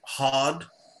 very hard.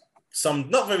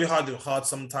 Not very hard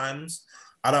sometimes.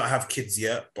 I don't have kids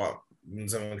yet, but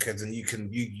some kids, and you can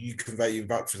value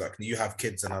vouch for that. You have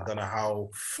kids, and I don't know how.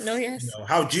 No, yes. You know,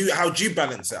 how do you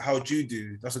balance it? How do you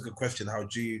do? That's a good question. How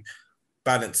do you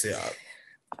balance it out?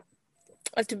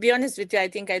 Well, to be honest with you, I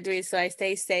think I do it so I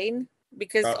stay sane,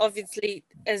 because obviously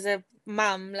as a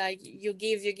mom, like you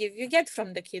get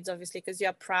from the kids, obviously, because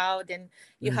you're proud and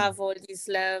you have all this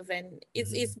love, and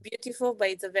it's beautiful, but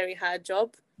it's a very hard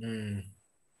job.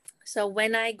 So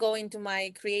when I go into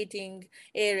my creating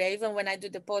area, even when I do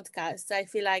the podcast, I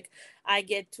feel like I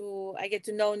get to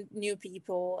know new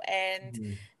people,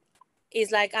 and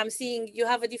it's like I'm seeing you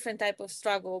have a different type of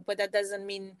struggle, but that doesn't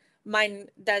mean mine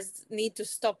does need to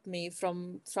stop me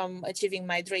from achieving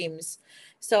my dreams.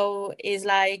 So it's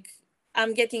like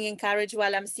I'm getting encouraged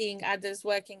while I'm seeing others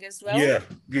working as well. Yeah.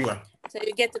 So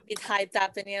you get a bit hyped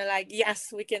up, and you're like,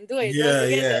 yes, we can do it.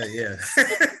 Yeah.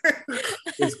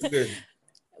 It's good.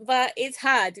 But it's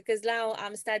hard because now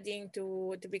I'm studying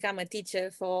to become a teacher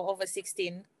for over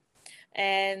 16,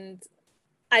 and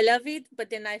I love it, but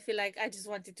then I feel like I just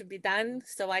want it to be done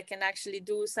so I can actually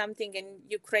do something, and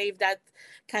you crave that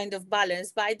kind of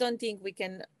balance. But I don't think we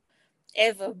can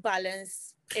ever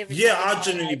balance everything. Yeah, I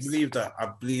genuinely believe that.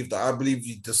 I believe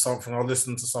there's something. I'll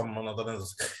listen to someone. I don't know.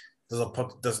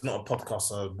 There's not a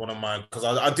podcast. One of my, because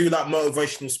I do like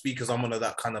motivational speakers. I'm one of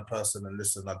that kind of person. And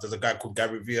listen, like, there's a guy called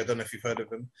Gary V. I don't know if you've heard of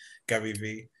him. Gary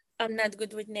V. I'm not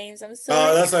good with names. I'm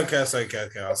sorry. Oh, that's okay. That's okay.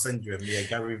 I'll send you him. Yeah,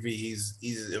 Gary V.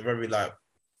 He's a very like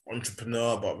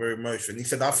entrepreneur, but very emotional. He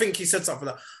said, I think he said something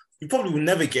like, you probably will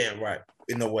never get it right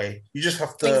in a way. You just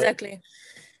have to. Exactly.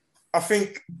 I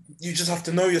think you just have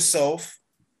to know yourself.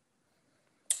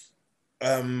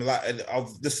 Like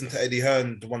I've listened to Eddie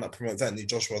Hearn, the one that promotes Anthony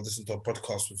Joshua. I listened to a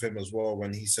podcast with him as well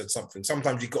when he said something.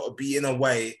 Sometimes you got to be in a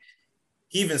way.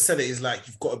 He even said it is like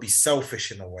you've got to be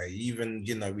selfish in a way. Even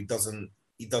he doesn't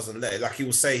let it. Like he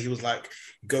will say, he was like,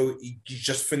 you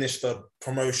just finished a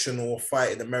promotion or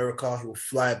fight in America. He'll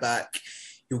fly back.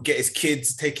 He'll get his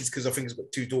kids, because I think he's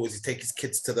got 2 daughters. He take his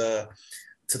kids to the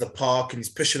park, and he's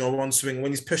pushing on one swing.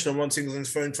 When he's pushing on one swing, he's on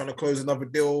his phone trying to close another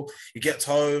deal. He gets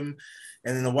home.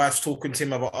 And then the wife's talking to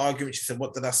him about argument. She said,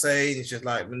 "What did I say?" And he's just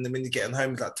like, when he's getting home,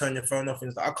 he's like, "Turn your phone off."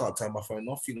 And he's like, "I can't turn my phone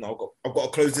off. I've got to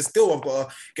close this deal. I've got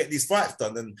to get these fights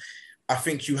done." And I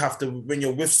think you have to, when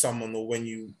you're with someone, or when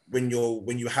you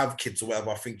have kids or whatever,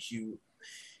 I think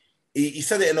he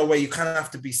said it in a way, you kind of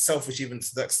have to be selfish even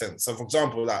to that extent. So, for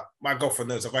example, like my girlfriend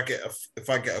knows if I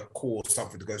get a call or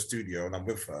something to go to studio and I'm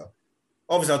with her,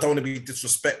 obviously I don't want to be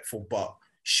disrespectful, but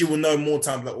she will know more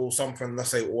times that, or something, let's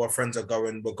say all our friends are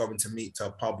going, we're going to meet to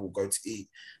a pub, we'll go to eat,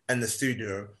 and the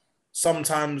studio.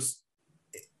 Sometimes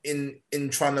in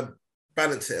trying to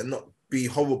balance it and not be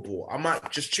horrible, I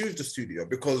might just choose the studio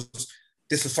because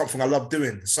this is something I love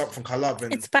doing. It's something I love.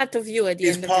 And it's part of you at the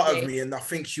end of the day. It's part of me. And I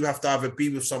think you have to either be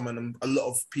with someone, and a lot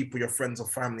of people, your friends or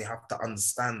family, have to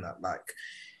understand that, like,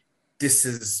 this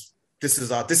is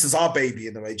our baby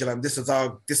in a way. This is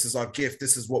our gift.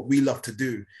 This is what we love to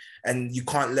do. And you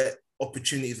can't let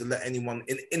opportunities to let anyone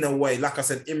in a way, like I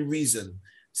said, in reason,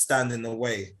 stand in the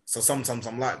way. So sometimes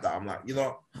I'm like that. I'm like,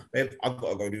 babe, I've got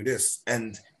to go do this.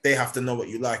 And they have to know what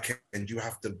you like, and you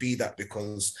have to be that,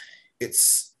 because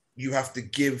you have to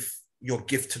give your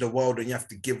gift to the world, and you have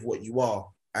to give what you are.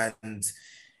 And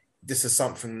this is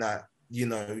something that, you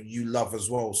love as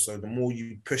well. So the more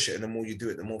you push it and the more you do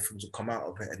it, the more things will come out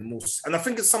of it. And I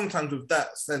think it's sometimes with that,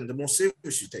 then the more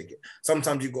serious you take it.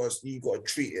 Sometimes you got to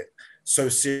treat it so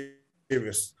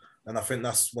serious. And I think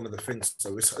that's one of the things.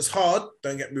 So it's hard,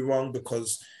 don't get me wrong,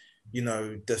 because you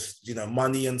know, just, you know,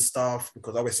 money and stuff,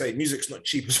 because I always say music's not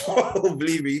cheap as well,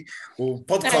 believe me, or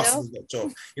podcasting is not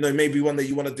cheap. You know, maybe one day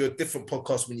you want to do a different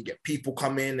podcast when you get people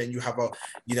come in and you have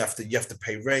to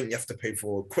pay rent, you have to pay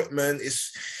for equipment.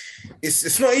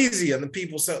 It's not easy. And the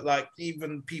people said, like,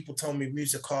 even people tell me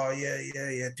music,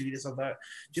 yeah, do this or that.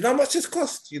 Do you know how much this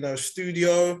costs? You know,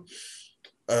 studio,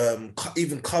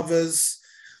 even covers,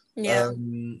 you know,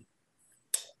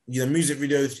 music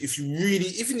videos. If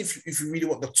you really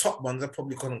want the top ones, they're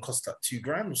probably going to cost like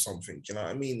 $2,000 or something. Do you know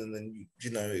what I mean? And then,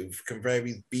 you know, it can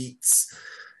vary beats.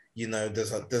 You know,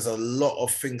 there's a lot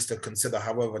of things to consider.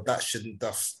 However,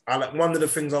 I like, one of the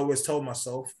things I always told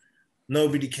myself,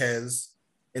 nobody cares,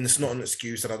 and it's not an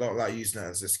excuse, and I don't like using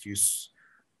that as an excuse.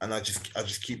 And I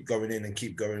just keep going in and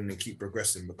keep going and keep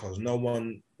progressing, because no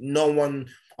one.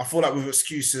 I feel like with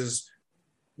excuses,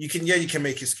 you can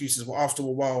make excuses, but after a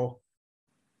while,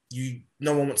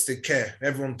 no one wants to care.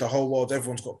 The whole world,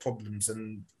 everyone's got problems,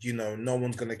 and, you know, no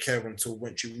one's going to care until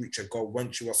once you reach a goal,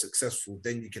 once you are successful,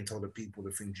 then you can tell the people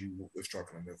the things you were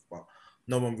struggling with. But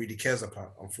no one really cares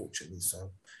about, unfortunately.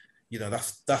 So, you know,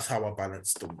 that's how I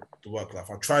balance the work life.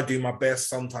 I try to do my best.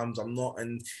 Sometimes I'm not,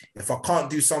 and if I can't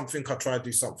do something, I try to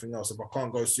do something else. If I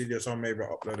can't go to studio, so maybe I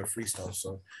upload a freestyle.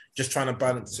 So just trying to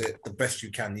balance it the best you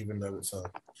can, even though it's a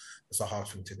hard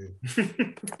thing to do.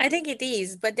 I think it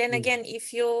is, but then again,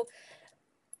 if you,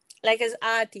 like, as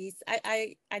artists,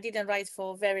 I didn't write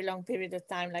for a very long period of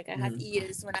time. Like, I had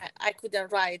years when I couldn't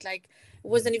write. Like, it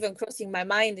wasn't even crossing my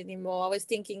mind anymore. I was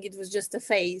thinking it was just a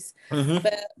phase.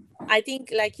 But I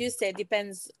think, like you said,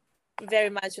 depends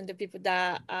very much on the people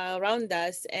that are around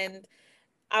us, and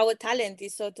our talent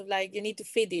is sort of like, you need to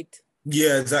feed it.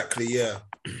 Yeah, exactly. Yeah.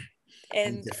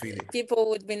 And people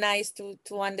would be nice to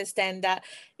understand that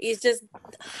it's just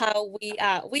how we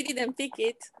are. We didn't pick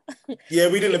it. Yeah,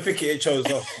 we didn't pick it. It chose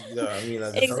us. You know what I mean?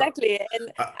 Exactly.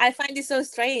 And I find it so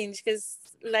strange because,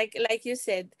 like you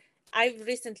said, I've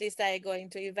recently started going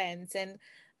to events, and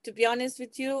to be honest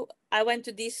with you, I went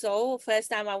to this show.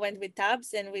 First time I went with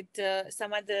Tubbs and with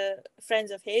some other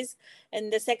friends of his,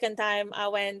 and the second time I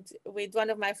went with one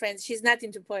of my friends. She's not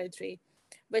into poetry,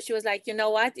 but she was like, you know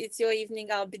what? It's your evening.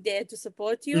 I'll be there to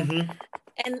support you.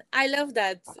 And I love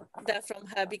that from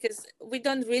her, because we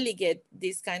don't really get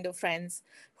these kind of friends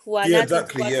who are not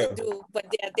into what we do, but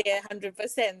they are there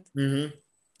 100%.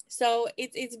 So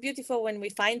it's beautiful when we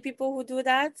find people who do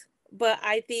that. But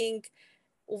I think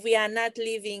we are not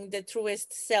living the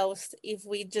truest selves if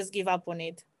we just give up on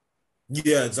it.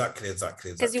 Yeah, exactly.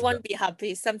 Because you won't be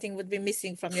happy. Something would be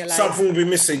missing from your life. Something will be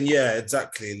missing. Yeah,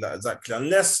 exactly.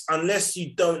 Unless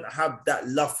you don't have that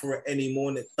love for it anymore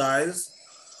and it dies,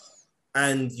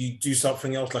 and you do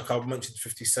something else. Like I mentioned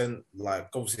 50 Cent, like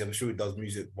obviously I'm sure he does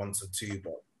music once or two,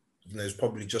 but, you know, it's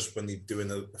probably just when he's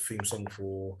doing a theme song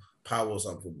for Power or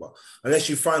something. But unless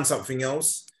you find something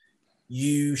else,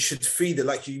 you should feed it.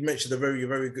 Like you mentioned, you're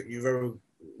very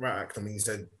right, Act. I mean, you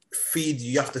said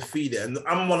you have to feed it. And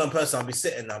I'm one person, I'll be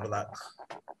sitting there, I'll be like,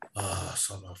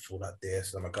 son, I feel like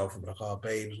this. And my girlfriend will be like,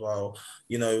 babes, well,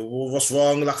 you know, what's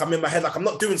wrong? Like, I'm in my head, like, I'm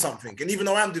not doing something. And even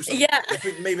though I'm doing something, I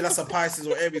think maybe that's a Pisces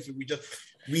or everything.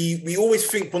 We always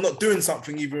think we're not doing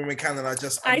something even when we can. And I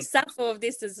suffer of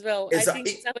this as well. I think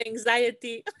it's our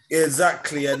anxiety.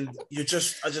 Exactly. And I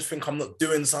just think I'm not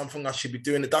doing something. I should be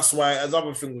doing it. That's why, as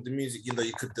other thing with the music, you know,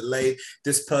 you could delay.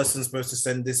 This person's supposed to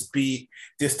send this beat.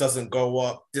 This doesn't go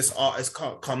up. This artist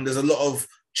can't come. There's a lot of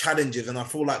challenges, and I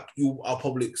feel like you are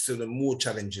probably considering more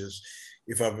challenges.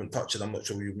 If I haven't touched it, I'm not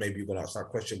sure maybe you're gonna ask that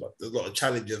question, but there's a lot of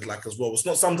challenges like as well.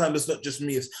 Sometimes it's not just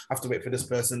me, I have to wait for this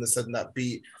person to send that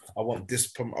beat. I want this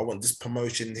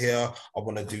promotion here, I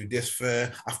want to do this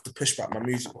fair, I have to push back my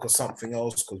music because something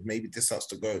else, because maybe this has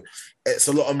to go. It's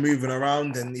a lot of moving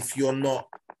around, and if you're not,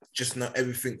 just know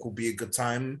everything will be a good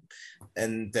time,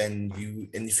 and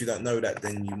if you don't know that,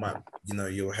 then you might, you know,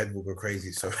 your head will go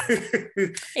crazy. So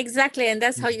exactly, and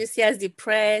that's how you see us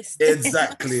depressed.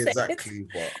 Exactly. But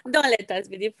don't let us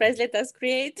be depressed. Let us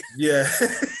create. Yeah.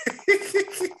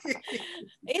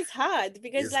 It's hard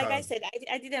because, I said,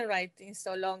 I didn't write in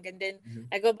so long, and then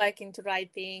I go back into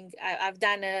writing. I've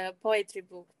done a poetry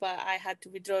book, but I had to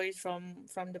withdraw it from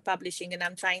the publishing, and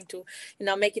I'm trying to, you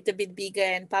know, make it a bit bigger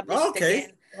and publish it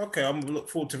again. Okay, I'm look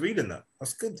forward to reading that.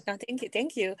 That's good. Oh,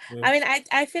 thank you. Yeah. I mean,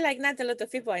 I feel like not a lot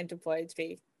of people are into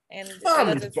poetry, and I'm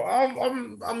into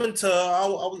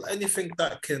anything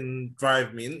that can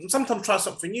drive me. And sometimes try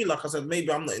something new. Like I said,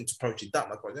 maybe I'm not into poetry that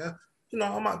much, but yeah, you know,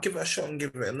 I might give it a shot and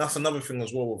give it. And that's another thing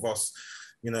as well with us,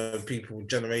 you know, people,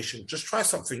 generation. Just try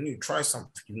something new. Try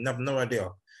something. You have no idea.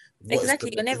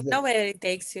 Exactly. You never know where it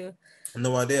takes you.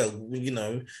 No idea. You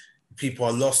know, people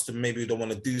are lost and maybe don't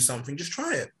want to do something, just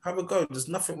try it. Have a go. There's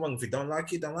nothing wrong. If you don't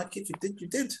like it, don't like it. If you did, you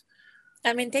did.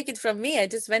 I mean, take it from me. I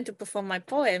just went to perform my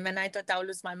poem and I thought I would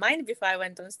lose my mind before I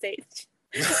went on stage.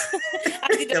 I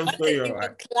didn't want to even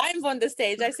climb on the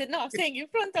stage. I said, no, I'm staying in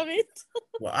front of it.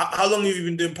 Well, how long have you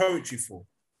been doing poetry for?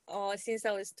 Oh, since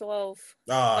I was 12.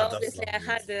 Obviously,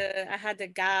 I had a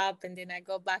gap and then I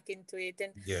go back into it.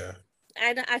 And yeah.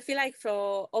 I feel like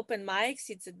for open mics,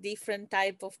 it's a different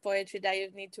type of poetry that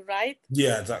you need to write.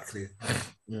 Yeah, exactly.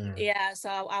 Yeah, so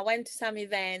I went to some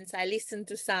events, I listened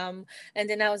to some, and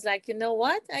then I was like, you know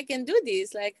what? I can do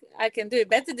this. Like, I can do it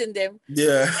better than them.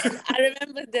 Yeah. And I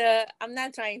remember I'm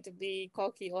not trying to be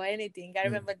cocky or anything. I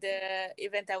remember the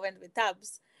event I went with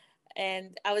Tubbs,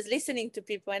 and I was listening to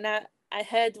people, and I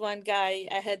heard one guy,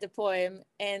 I heard the poem,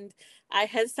 and I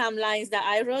heard some lines that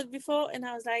I wrote before, and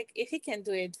I was like, if he can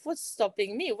do it, what's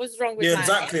stopping me? What's wrong with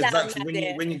exactly.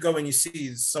 When you go and you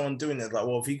see someone doing it, like,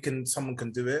 well, if someone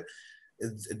can do it,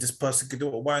 this person could do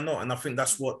it, why not? And I think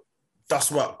that's what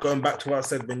going back to what I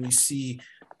said, when I see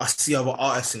other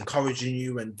artists encouraging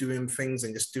you and doing things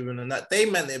and just doing and that, they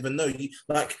may not even know you.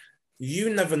 Like,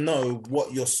 you never know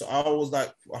what you're. I was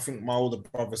like, I think my older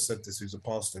brother said this, who's a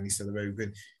pastor, and he said very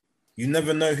good. You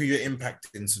never know who you're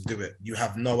impacting to do it. You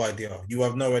have no idea. You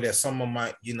have no idea. Someone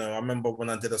might, I remember when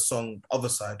I did a song, Other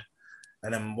Side,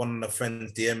 and then one of the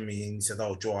friends DM'd me and he said,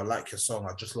 oh, Joe, I like your song.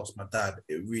 I just lost my dad.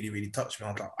 It really, really touched me.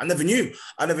 I was like, I never knew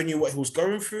what he was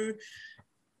going through.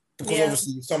 Because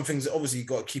obviously some things, you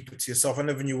got to keep it to yourself. I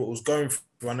never knew what was going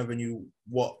through. I never knew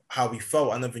how he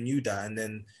felt. I never knew that. And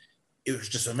then it was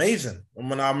just amazing. And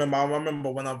when I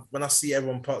remember when I see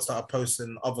everyone started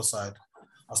posting Other Side,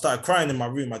 I started crying in my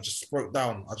room. I just broke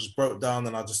down.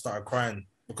 And I just started crying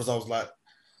because I was like,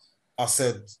 I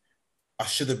said, I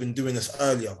should have been doing this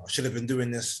earlier. I should have been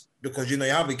doing this because, you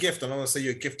have a gift. And I want to say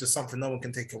your gift is something no one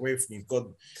can take away from you.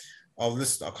 God, I'll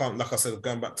listen. I can't, like I said,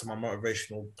 going back to my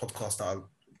motivational podcast,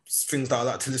 things that I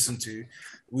like to listen to.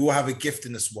 We all have a gift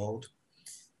in this world.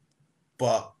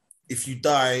 But if you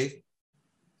die,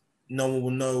 no one will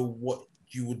know what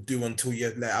you would do until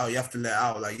you let out. You have to let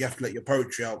out. Like, you have to let your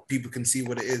poetry out. People can see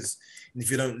what it is. And if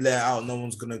you don't let it out, no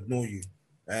one's going to ignore you.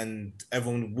 And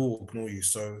everyone will ignore you.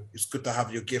 So it's good to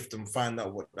have your gift and find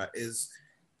out what that is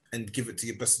and give it to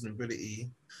your best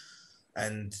ability.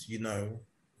 And,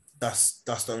 that's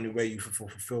the only way you feel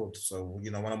fulfilled. So,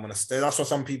 when I'm on a stage, that's what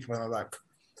some people are like,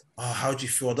 oh, how do you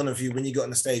feel? I don't know when you got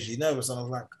on the stage, you're nervous. And I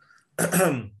was like,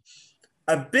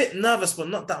 a bit nervous, but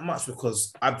not that much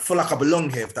because I feel like I belong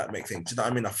here, if that makes sense. Do you know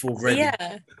what I mean? I feel ready.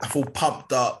 Yeah. I feel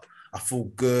pumped up. I feel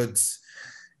good.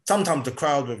 Sometimes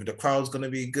whether the crowd's gonna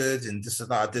be good and this and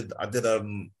that. I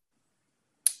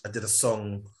did a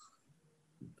song.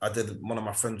 One of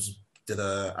my friends did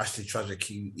a Ashley Tragic.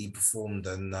 He performed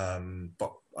and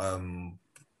box,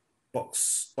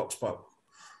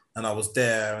 and I was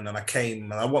there, and then I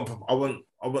came, and I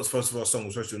wasn't supposed to do a song. I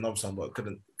was supposed to do another song, but it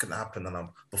couldn't happen, and I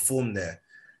performed there.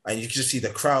 And you can just see the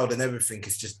crowd and everything.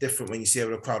 It's just different when you see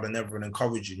the crowd and everyone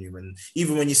encouraging you. And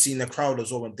even when you see the crowd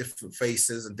as well, in different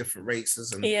faces and different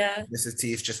races and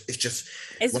ethnicity,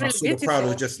 it's when really I saw beautiful. The crowd,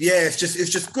 it was it's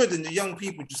just good. And the young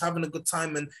people just having a good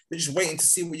time and they're just waiting to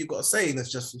see what you got to say. And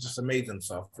it's just amazing.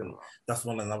 So I think that's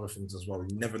one of the other things as well.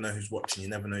 You never know who's watching. You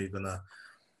never know you're going to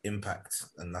impact.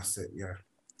 And that's it. Yeah.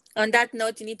 On that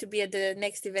note, you need to be at the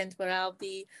next event where I'll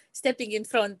be stepping in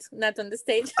front, not on the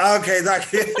stage. Okay,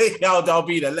 I'll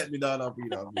be there. Let me know. I'll be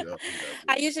there.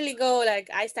 I usually go,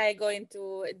 I started going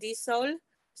to D-Soul.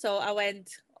 So I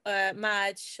went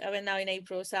March. I went now in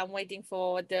April. So I'm waiting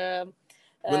for the...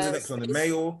 When's the next one? In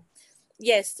May or?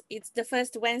 Yes, it's the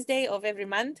first Wednesday of every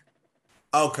month.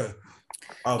 Okay.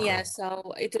 Yeah,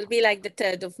 so it will be like the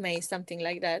 3rd of May, something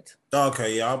like that.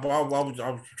 Okay, yeah,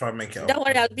 I'll try and make it. Don't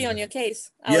worry, I'll be on your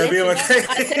case. Be on your case.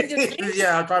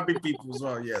 Yeah, I'll try to beat people as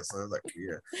well. Yeah, so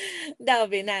that would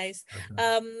be nice.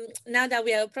 Now that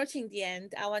we are approaching the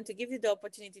end, I want to give you the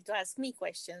opportunity to ask me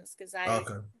questions because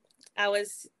I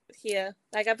was here.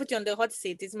 I put you on the hot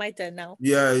seat. It's my turn now.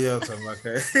 Yeah,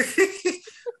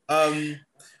 okay.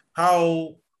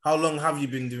 How long have you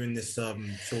been doing this short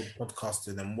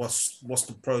podcasting, and what's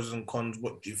the pros and cons?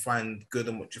 What do you find good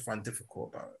and what do you find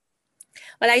difficult about it?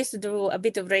 Well, I used to do a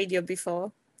bit of radio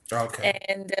before. Okay.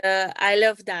 And I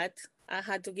love that. I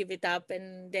had to give it up.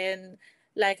 And then,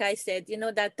 like I said,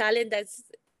 that talent that's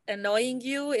annoying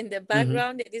you in the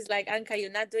background, it is like, Anca,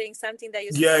 you're not doing something that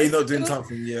you're not doing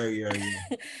something. Yeah.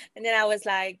 And then I was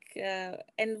like,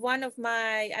 and one of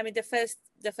the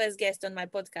first guest on my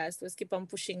podcast was keep on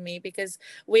pushing me because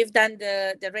we've done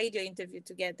the radio interview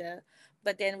together,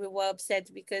 but then we were upset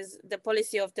because the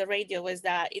policy of the radio was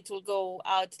that it will go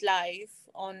out live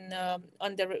on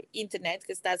the internet,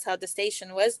 because that's how the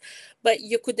station was, but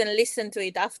you couldn't listen to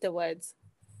it afterwards.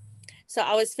 So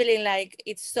I was feeling like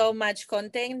it's so much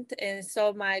content and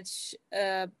so much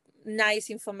nice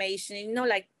information,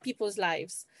 like people's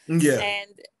lives. Yeah.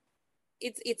 And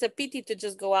it's a pity to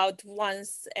just go out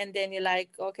once and then you're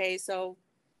like, okay, so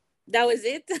that was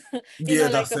it. Yeah,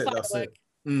 like that's a it. That's firework.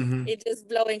 it. Mm-hmm. It's just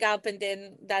blowing up and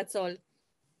then that's all.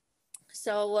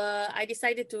 So I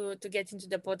decided to get into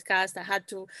the podcast.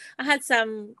 I had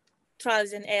some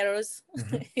trials and errors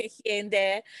here and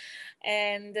there.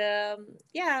 And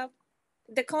yeah,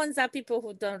 the cons are people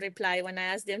who don't reply when I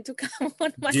ask them to come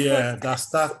on my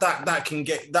podcast.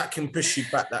 That can push you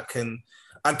back.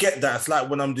 I get that. It's like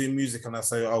when I'm doing music and I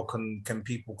say, oh, can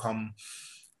people come?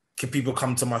 Can people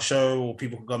come to my show, or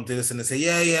people can come to this, and they say,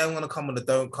 yeah, I'm gonna come, or they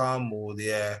don't come, or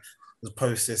yeah, let's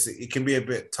post this. It can be a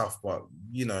bit tough, but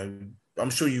I'm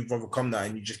sure you've overcome that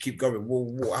and you just keep going.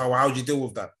 Well, how do you deal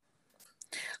with that?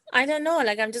 I don't know.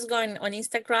 Like, I'm just going on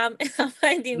Instagram and I'm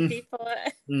finding people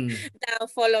now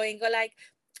following, or like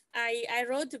I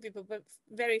wrote to people, but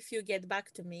very few get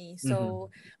back to me. So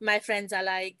my friends are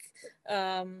like,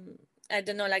 I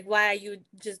don't know, like, why are you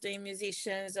just doing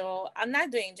musicians? Or I'm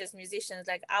not doing just musicians.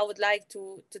 Like, I would like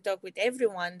to talk with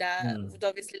everyone that would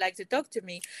obviously like to talk to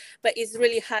me, but it's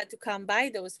really hard to come by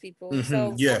those people.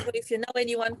 So if you know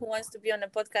anyone who wants to be on a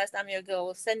podcast, I'm your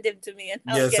girl. Send them to me and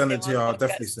I'll get send them it to you. on I'll podcast.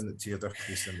 definitely send it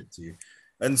to you.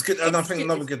 And it's good. And I think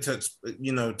another good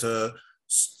to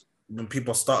when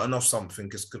people are starting off something,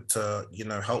 it's good to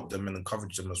help them and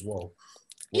encourage them as well.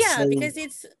 Because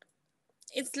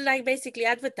it's like basically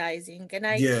advertising, and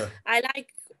I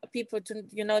like people to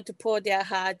to pour their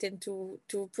heart and to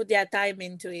put their time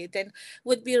into it. And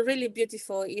would be really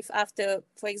beautiful if after,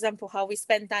 for example, how we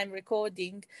spend time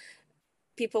recording,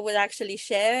 people would actually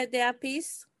share their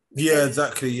piece. Because,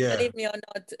 exactly. Believe me or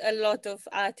not, a lot of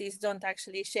artists don't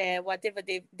actually share whatever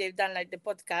they've done, like the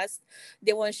podcast.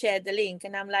 They won't share the link,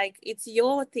 and I'm like, it's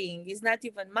your thing. It's not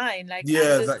even mine. Like, I'm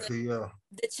just the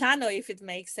channel, if it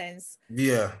makes sense.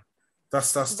 Yeah,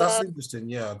 that's interesting.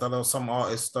 Yeah, I know some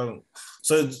artists don't.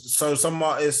 So some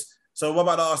artists. So what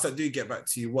about the artists that do get back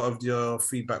to you? What have your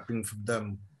feedback been from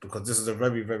them? Because this is a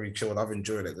very, very chilled. I've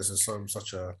enjoyed it. This is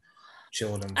such a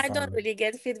chilled and I fun. don't really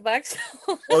get feedback. So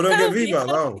don't get feedback?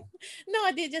 No.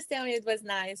 No, they just tell me it was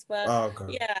nice. But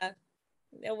okay. Yeah,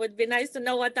 it would be nice to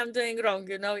know what I'm doing wrong,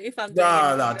 if I'm doing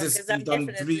anything wrong.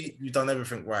 You've done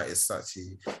everything right. It's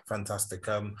actually fantastic.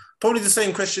 Probably the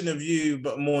same question of you,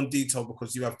 but more in detail,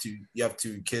 because you have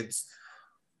two kids.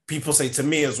 People say to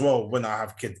me as well, when I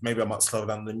have kids, maybe I might slow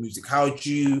down the music. How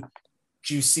do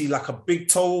you see like a big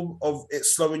toll of it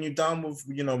slowing you down with,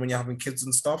 when you're having kids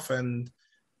and stuff? And,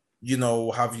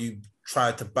 have you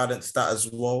tried to balance that as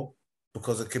well?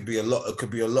 Because it could be a lot,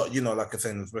 like I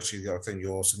said, especially you're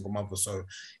a single mother. So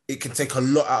it can take a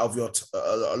lot out of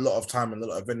a lot of time and a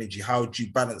lot of energy. How do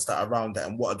you balance that around that?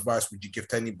 And what advice would you give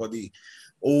to anybody,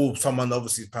 or someone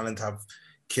obviously planning to have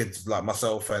kids like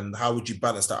myself, and how would you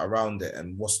balance that around it?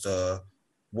 And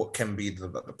what can be the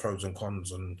pros and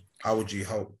cons, and how would you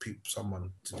help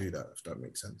someone to do that, if that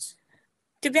makes sense?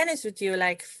 To be honest with you,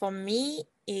 like, for me,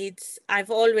 I've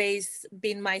always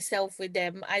been myself with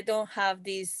them. I don't have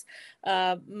this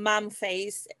mom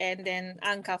face and then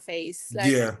Anca face.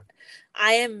 Like,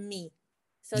 I am me.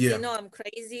 So they know I'm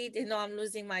crazy. They know I'm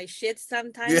losing my shit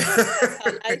sometimes. That's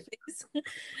how life is.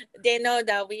 They know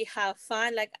that we have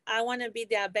fun. Like, I want to be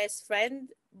their best friend,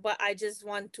 but I just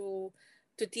want to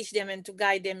teach them and to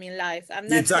guide them in life. I'm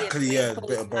not here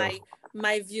to impose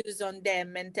my views on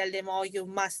them and tell them, oh, you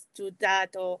must do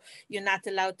that, or you're not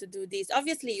allowed to do this.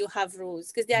 Obviously, you have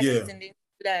rules because they are kids and they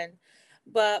learn.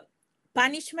 But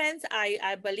punishments,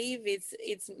 I believe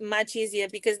it's much easier,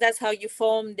 because that's how you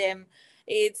form them.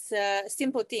 It's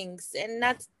simple things, and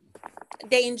not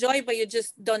they enjoy, but you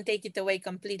just don't take it away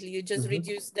completely. You just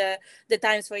reduce the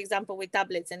times, for example, with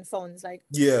tablets and phones. Like,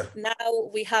 now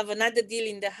we have another deal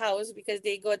in the house because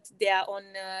they got their own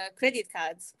credit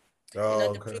cards.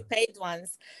 The prepaid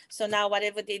ones. So now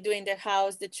whatever they do in their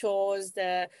house, the chores,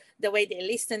 the way they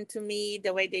listen to me,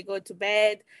 the way they go to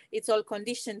bed, it's all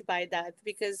conditioned by that,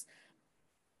 because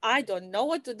I don't know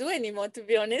what to do anymore, to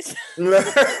be honest.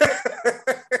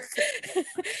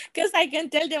 Because I can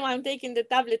tell them I'm taking the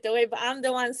tablet away, but I'm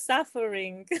the one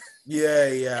suffering.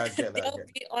 I get that. They'll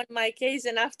be on my case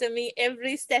and after me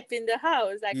every step in the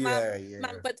house. Like,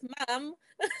 mom.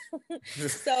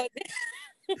 So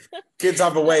kids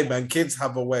have a way, man. Kids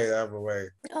have a way. They have a way.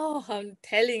 Oh, I'm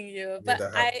telling you. But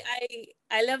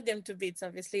I love them to bits,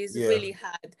 obviously. It's really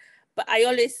hard. but I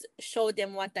always show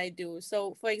them what I do.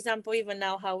 So for example, even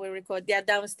now how we record, they are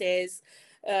downstairs.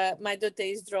 My daughter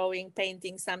is drawing,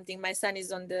 painting something. My son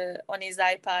is on his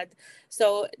iPad.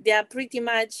 So they are pretty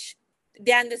much,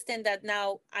 they understand that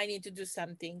now I need to do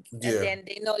something. Yeah. And then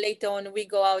they know later on we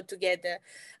go out together.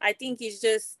 I think it's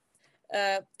just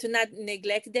to not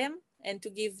neglect them and to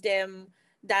give them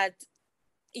that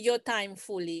your time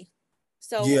fully.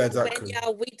 So Yeah, exactly. when you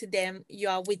are with them, you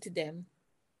are with them.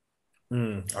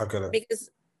 I get it. Because,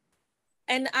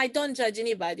 and I don't judge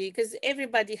anybody because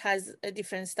everybody has a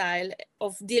different style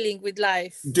of dealing with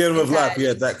life. Dealing with life,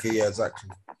 yeah, exactly, yeah, exactly.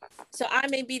 So I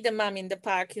may be the mom in the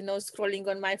park, you know, scrolling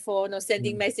on my phone or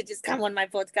sending messages, come on my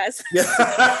podcast. Yeah.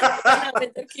 I'm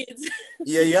with the kids.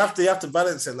 Yeah, you have to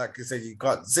balance it, like you said. You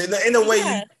can't. So in a way,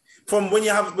 Yeah. from when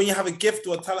you have a gift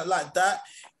or a talent like that,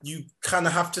 you kind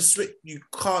of have to switch. You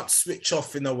can't switch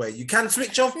off in a way. You can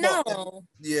switch off, No. but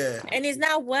yeah. And it's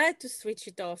not worth to switch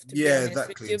it off, to be Yeah, honest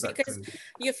exactly, with you, exactly. because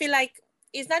you feel like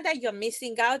it's not that you're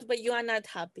missing out, but you are not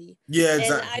happy. Yeah,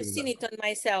 exactly. And I've seen it on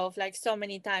myself, like so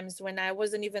many times when I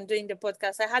wasn't even doing the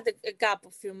podcast. I had a gap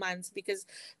of a few months because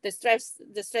the stress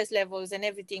levels and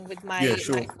everything with my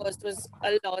course was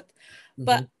a lot,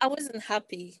 but I wasn't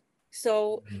happy.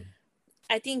 So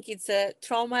I think it's a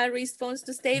trauma response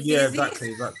to stay busy. Yeah,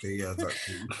 exactly, yeah,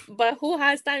 exactly. But who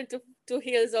has time to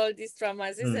heal all these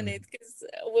traumas, isn't it? Because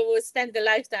we will spend the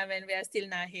lifetime and we are still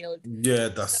not healed. Yeah,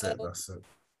 that's it.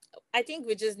 I think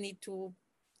we just need to,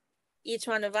 each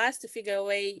one of us, to figure a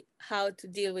way how to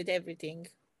deal with everything.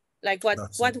 Like what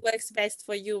works best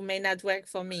for you may not work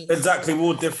for me. Exactly, we're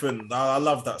all different. I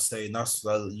love that saying. That's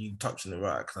you touching it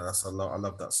right. I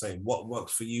love that saying. What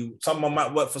works for you? Someone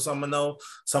might work for someone else.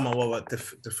 Someone will work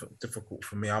difficult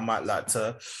for me. I might like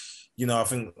to, you know, I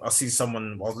think I see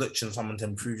someone. I was lecturing someone to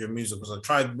improve your music because I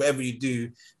tried whatever you do.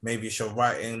 Maybe it's your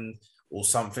writing or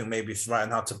something. Maybe it's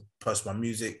writing how to post my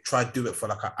music. Try do it for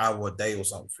like an hour a day or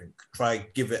something. Try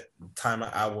give it time an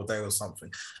hour a day or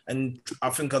something. And I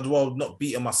think as well, not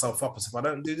beating myself up as if I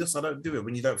don't do this, I don't do it.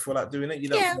 When you don't feel like doing it, you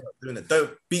don't feel like doing it.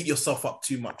 Don't beat yourself up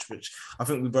too much, which I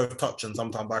think we both touch on.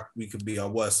 Sometimes we could be our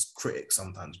worst critics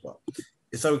sometimes, but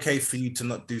it's okay for you to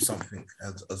not do something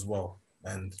as well.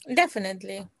 And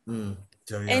definitely. So,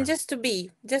 yeah. And just to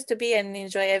be and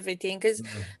enjoy everything. Because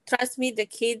trust me, the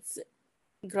kids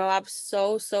grow up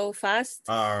so fast.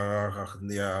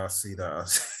 Yeah, I see that.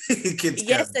 Kids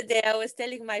yesterday I was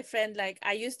telling my friend, like,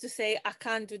 I used to say I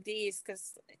can't do this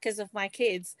because of my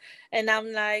kids, and now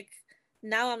I'm like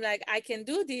I can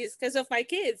do this because of my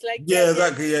kids. Like,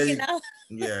 exactly, you know?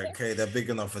 Yeah, okay, they're big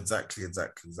enough. Exactly.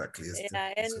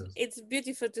 It's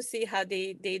beautiful to see how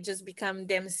they just become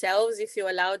themselves if you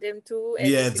allow them to. And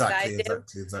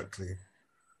exactly.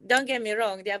 Don't get me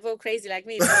wrong; they are both crazy like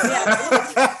me.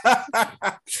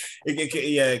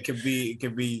 It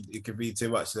could be too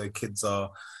much. The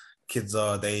kids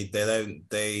are they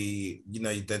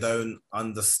don't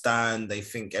understand. They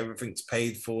think everything's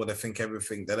paid for. They think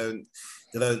everything. They don't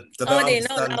they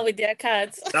know now with their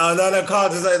cards. No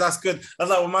cards. That's good. That's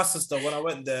like with my sister. When I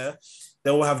went there, they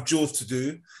all have jewels to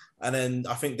do. And then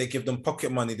I think they give them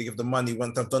pocket money. They give them money.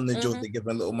 Once they've done their job, they give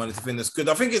them a little money to finish. Good.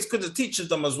 I think it's good. It teaches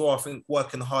them as well. I think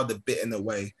working hard a bit in a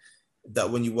way that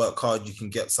when you work hard, you can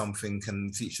get something,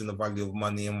 and teach them the value of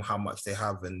money and how much they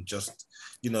have, and just,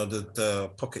 you know, the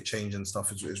pocket change and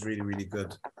stuff is really, really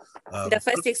good. The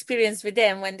first experience with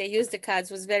them when they used the cards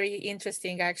was very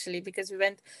interesting, actually, because we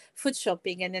went food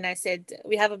shopping, and then I said,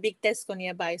 we have a big Tesco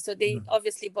nearby. So they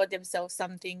obviously bought themselves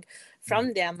something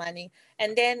from their money.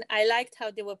 And then I liked how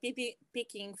they were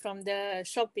picking from the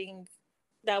shopping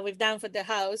that we've done for the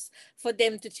house for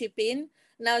them to chip in.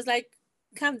 And I was like,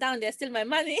 calm down, they're still my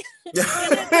money. But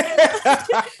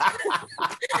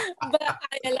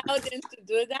I allowed them to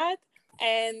do that.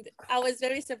 And I was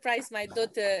very surprised. My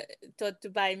daughter thought to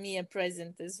buy me a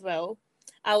present as well.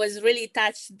 I was really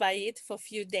touched by it for a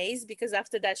few days, because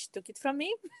after that she took it from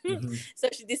me. So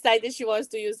she decided she wants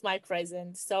to use my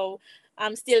present. So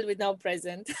I'm still with no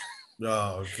present.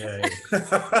 Oh, okay.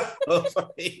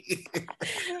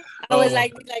 I was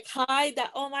like, hi, that,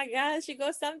 oh my God, she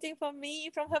got something from me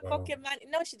from her pocket money.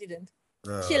 No, she didn't.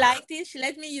 She liked it. She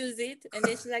let me use it. And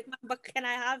then she's like, Mom, but can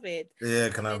I have it? Yeah,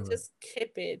 can I have it? Just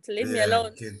keep it. Leave me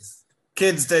alone.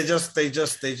 Kids, they just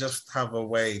have a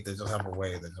way. They just have a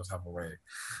way.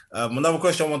 Another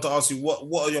question I want to ask you,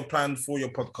 what are your plans for your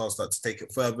podcast, like, to take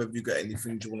it further? Have you got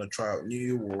anything you want to try out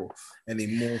new, or any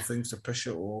more things to push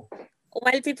it, or?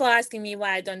 Well, people are asking me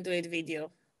why I don't do it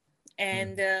video.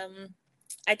 And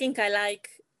I think I like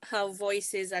how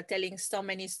voices are telling so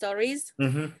many stories,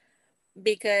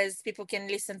 because people can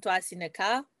listen to us in a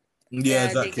car. Yeah,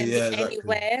 exactly. They can be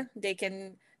anywhere. They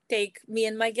can take me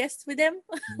and my guests with them.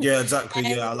 Yeah, exactly.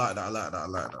 And Yeah, I like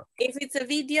that. if it's a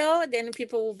video, then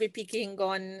people will be picking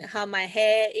on how my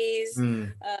hair is,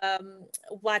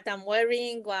 what I'm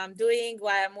wearing, what I'm doing,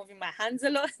 why I'm moving my hands a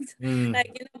lot.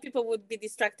 Like, you know, people would be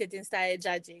distracted and start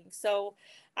judging. So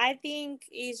I think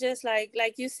it's just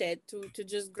like you said, to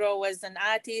just grow as an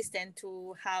artist and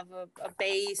to have a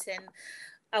base. And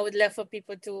I would love for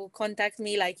people to contact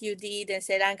me like you did and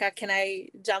say, Anca, can I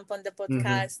jump on the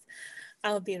podcast?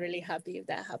 I would be really happy if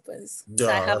that happens. Yeah,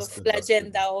 So I have a that's full good, that's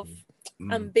agenda good. of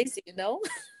I'm busy, you know?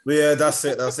 Yeah, that's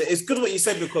it. It's good what you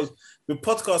said, because with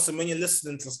podcasts and when you're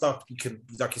listening to stuff, you can,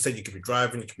 like you said, you could be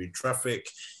driving, you could be in traffic,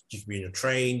 you could be in your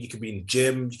train, you could be in the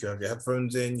gym, you could have your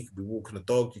headphones in, you could be walking a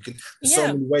dog. There's so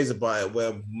many ways about it.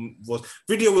 Where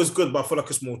video was good, but I feel like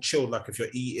it's more chilled. Like if you're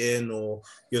eating, or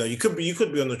you know, you could be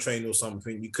on the train or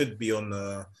something. You could be on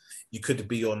the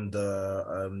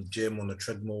gym, on the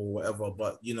treadmill, or whatever.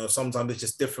 But you know, sometimes it's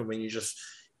just different when you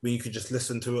can just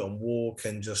listen to it and walk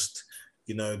and just,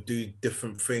 you know, do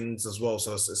different things as well.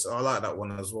 So I like that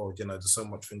one as well. You know, there's so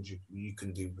much things you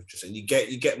can do with just, and you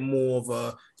get more of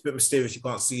it's a bit mysterious. You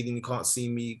can't see them, you can't see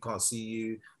me, you can't see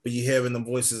you, but you're hearing the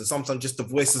voices, and sometimes just the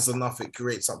voices enough, it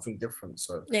creates something different.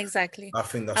 So exactly. I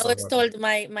think that's. I was told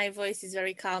my voice is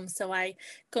very calm, so I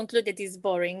concluded it's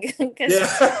boring.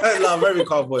 Yeah, no, very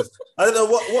calm voice. I don't know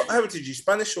what heritage you,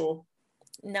 Spanish or?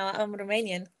 No, I'm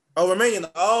Romanian. Oh, Romanian.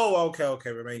 Oh,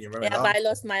 okay, Romanian. Yeah, but I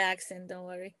lost my accent. Don't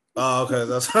worry. Oh, okay,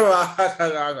 that's all right.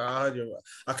 I heard you.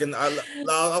 I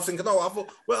was thinking, I thought,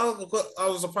 I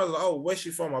was surprised. Like, oh, where's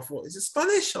she from? I thought, is it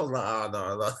Spanish? I was like,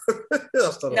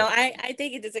 no. No, I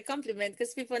take it as a compliment,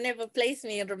 because people never place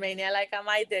me in Romania. Like, I'm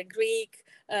either Greek,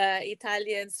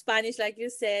 Italian, Spanish, like you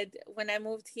said. When I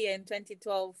moved here in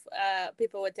 2012,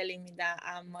 people were telling me that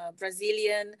I'm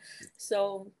Brazilian.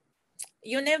 So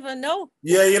you never know.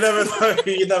 Yeah, you never know.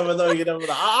 You never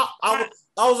know.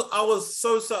 I was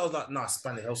so sad. I was like, nah,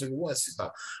 Spanish. I was like, what is this?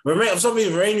 Like, for some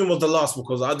reason, Romanian was the last,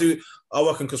 because I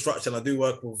work in construction. I do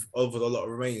work with over a lot of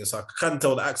Romanians, so I can't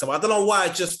tell the accent. But I don't know why.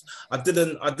 I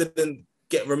didn't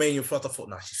get Romanian first. I thought,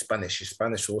 nah, she's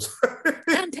Spanish also.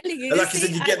 I'm telling you. And like you said,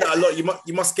 you get that a lot.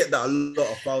 You must get that a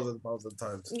lot of thousand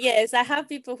times. Yes, I have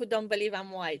people who don't believe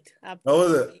I'm white. Oh,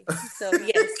 is it? So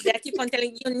yes, they keep on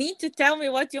telling you need to tell me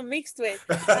what you're mixed with.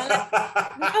 Like,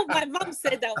 no, my mom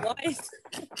said I'm white,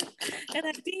 and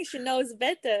I think she knows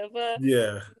better. But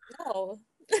yeah, no.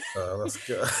 Oh, that's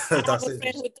good. I have a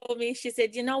friend who told me, she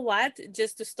said, you know what?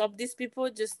 Just to stop these people,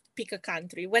 just pick a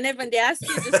country. Whenever they ask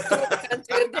you, just throw a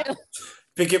country at them.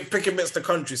 Pick it amidst the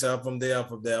country, so from there.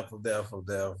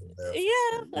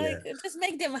 Yeah, like just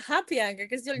make them happy, Anca,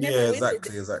 because you'll never win.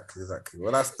 Exactly.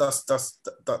 Well, that's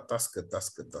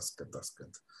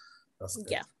good.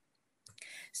 Yeah.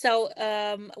 So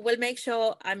we'll make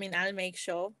sure. I'll make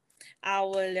sure I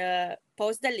will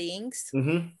post the links.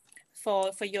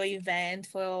 For your event,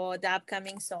 for the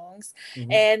upcoming songs.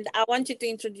 And I want you to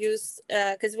introduce,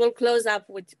 because we'll close up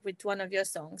with one of your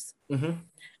songs.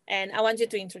 And I want you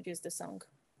to introduce the song.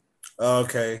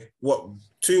 Okay. What,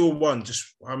 2 or 1?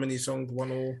 Just how many songs?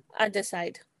 1 or? Other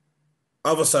Side.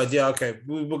 Other Side, yeah, okay.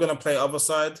 We're going to play Other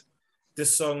Side.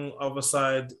 This song, Other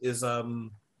Side, is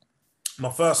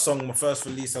my first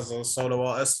release as a solo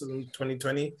artist in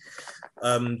 2020.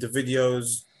 The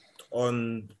video's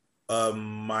on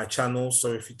my channel,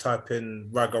 so if you type in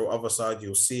Ragoo Other Side,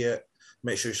 you'll see it.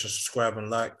 Make sure you subscribe and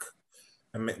like,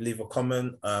 and leave a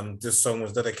comment. This song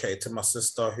was dedicated to my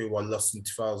sister, who I lost in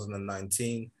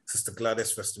 2019. Sister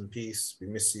Gladys, rest in peace. We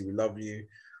miss you, we love you.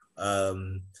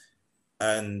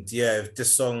 And yeah,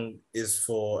 this song is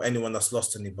for anyone that's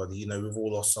lost anybody. You know, we've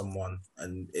all lost someone,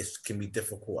 and it can be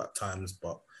difficult at times,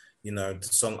 but you know, the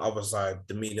song Other Side,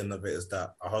 the meaning of it is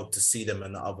that I hope to see them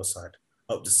on the other side.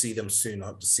 I hope to see them soon. I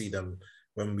hope to see them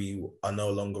when we are no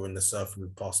longer in this earth and we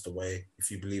passed away, if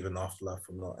you believe in afterlife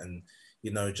or not. And,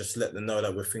 you know, just let them know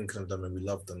that we're thinking of them and we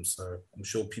love them. So I'm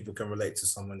sure people can relate to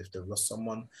someone if they've lost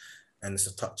someone. And it's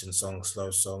a touching song,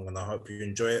 slow song. And I hope you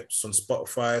enjoy it. It's on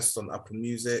Spotify, it's on Apple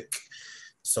Music,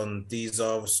 it's on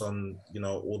Deezer, it's on, you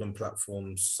know, all them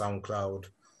platforms, SoundCloud.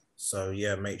 So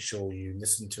yeah, make sure you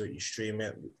listen to it, you stream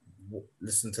it,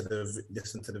 listen to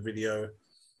the video.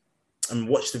 And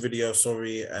watch the video,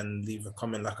 and leave a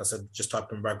comment. Like I said, just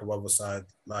type in Ragoo Other Side,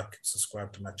 like,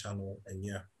 subscribe to my channel, and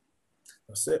yeah,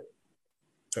 that's it.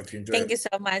 Hope you enjoy it. Thank you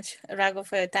so much, Ragoo,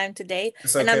 for your time today.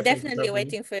 And I'm definitely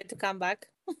waiting for you to come back.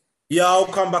 Yeah, I'll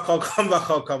come back.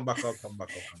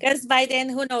 Because by then,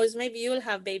 who knows, maybe you'll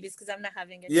have babies, because I'm not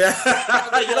having it. Yeah,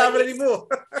 you don't have it anymore.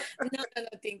 No,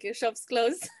 thank you. Shop's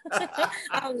closed.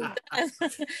 I'm done. Like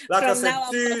From I said, now,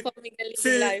 I'm performing a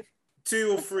living life.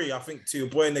 2 or 3. I think 2, a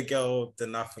boy and a girl.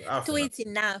 Then I think 2 is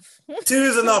enough. 2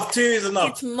 is enough. 2 is enough.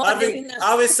 It's more I than think enough.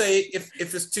 I would say if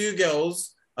it's 2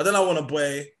 girls, I don't know, I want a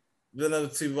boy. Then the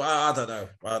 2, I don't know.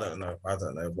 But as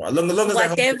long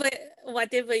as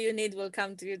whatever you need will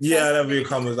come to you. Yeah, that will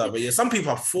come with that. But yeah, some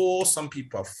people have 4, some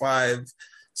people have 5,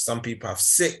 some people have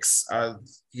 6.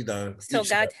 You know. So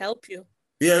God help you.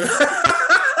 Yeah.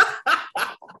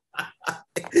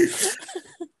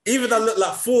 Even I look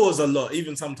like 4 is a lot.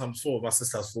 Even sometimes 4. My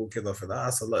sister has 4 kids. I feel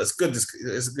that's a lot. It's good.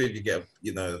 It's good. You get,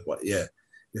 you know. But yeah,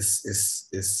 it's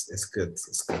good.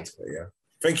 It's good. But yeah.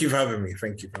 Thank you for having me.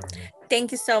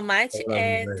 Thank you so much.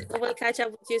 And we'll catch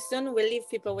up with you soon. We'll leave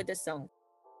people with a song.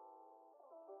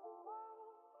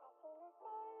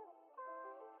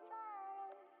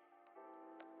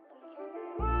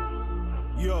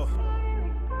 Yo,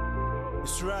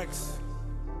 it's Rags.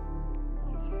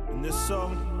 And this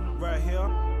song right here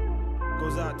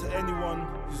goes out to anyone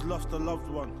who's lost a loved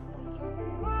one.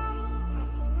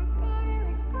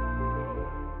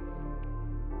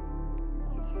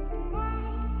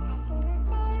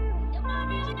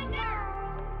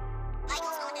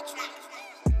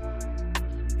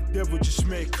 Devil just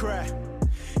may cry.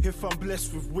 If I'm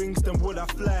blessed with wings, then would I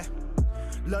fly?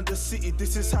 London City,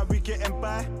 this is how we getting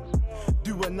by.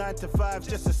 Do a 9 to 5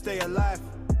 just to stay alive.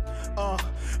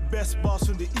 Best bars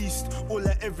from the east. All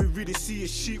I ever really see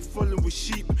is sheep falling with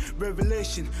sheep.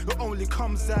 Revelation, it only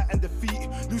comes out in defeat.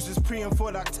 Losers praying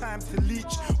for that time to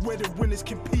leech. Where the winners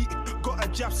compete. Got a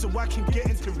jab so I can get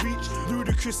into reach.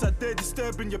 Ludicrous out there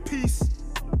disturbing your peace.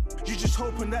 You just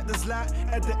hoping that there's light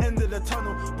at the end of the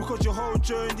tunnel. Because your whole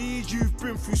journey you've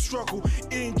been through struggle.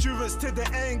 Endurance to the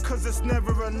end, cause it's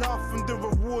never enough. And the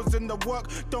rewards and the work,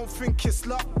 don't think it's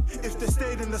luck. If they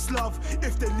stayed in this love,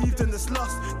 if they leave in this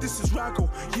lust. This is Ragoo,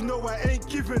 you know I ain't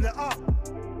giving it up.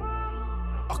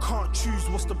 I can't choose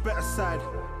what's the better side.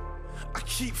 I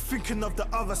keep thinking of the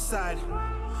other side.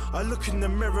 I look in the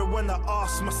mirror when I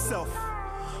ask myself,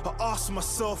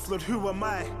 Lord, who am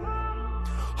I?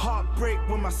 Heartbreak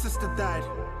when my sister died,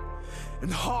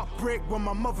 and heartbreak when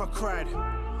my mother cried.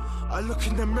 I look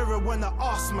in the mirror when I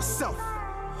ask myself,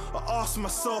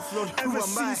 Lord, who am I? Ever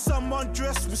seen someone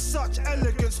dressed with such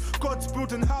elegance? God's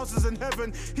building houses in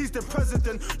heaven, he's the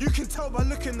president. You can tell by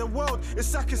looking the world,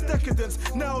 it's like it's decadence.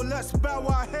 Now let's bow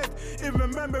our head in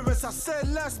remembrance. I said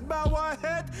let's bow our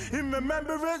head in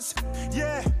remembrance.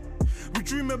 Yeah. We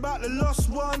dream about the lost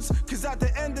ones, cause at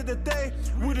the end of the day,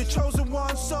 we're the chosen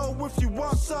ones. So if you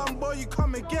want some, boy, you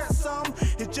come and get some.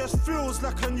 It just feels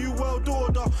like a new world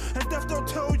order. And death don't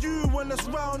tell you when it's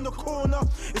round the corner.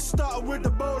 It started with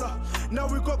Ebola, now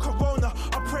we got Corona.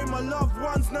 I pray my loved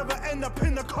ones never end up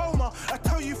in a coma. I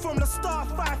tell you from the start,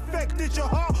 fight fake, did your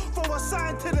heart throw a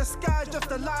sign to the sky just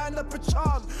to line up a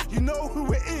chart. You know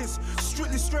who it is,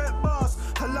 strictly straight bars.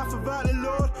 I laugh about the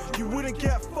Lord, you wouldn't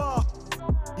get far.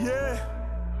 Yeah,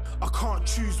 I can't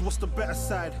choose what's the better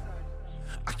side.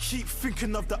 I keep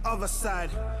thinking of the other side.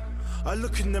 I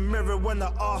look in the mirror when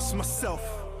I ask myself,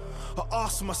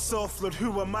 Lord,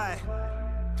 who am I?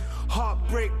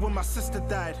 Heartbreak when my sister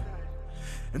died,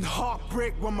 and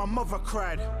heartbreak when my mother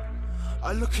cried.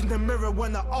 I look in the mirror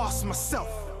when I ask myself,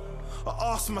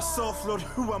 Lord,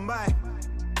 who am I?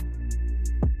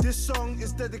 This song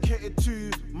is dedicated to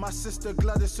my sister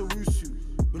Gladys Owusu,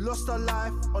 who lost her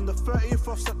life on the 30th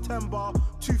of September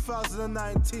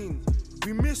 2019.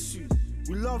 We miss you,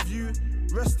 we love you,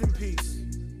 rest in peace.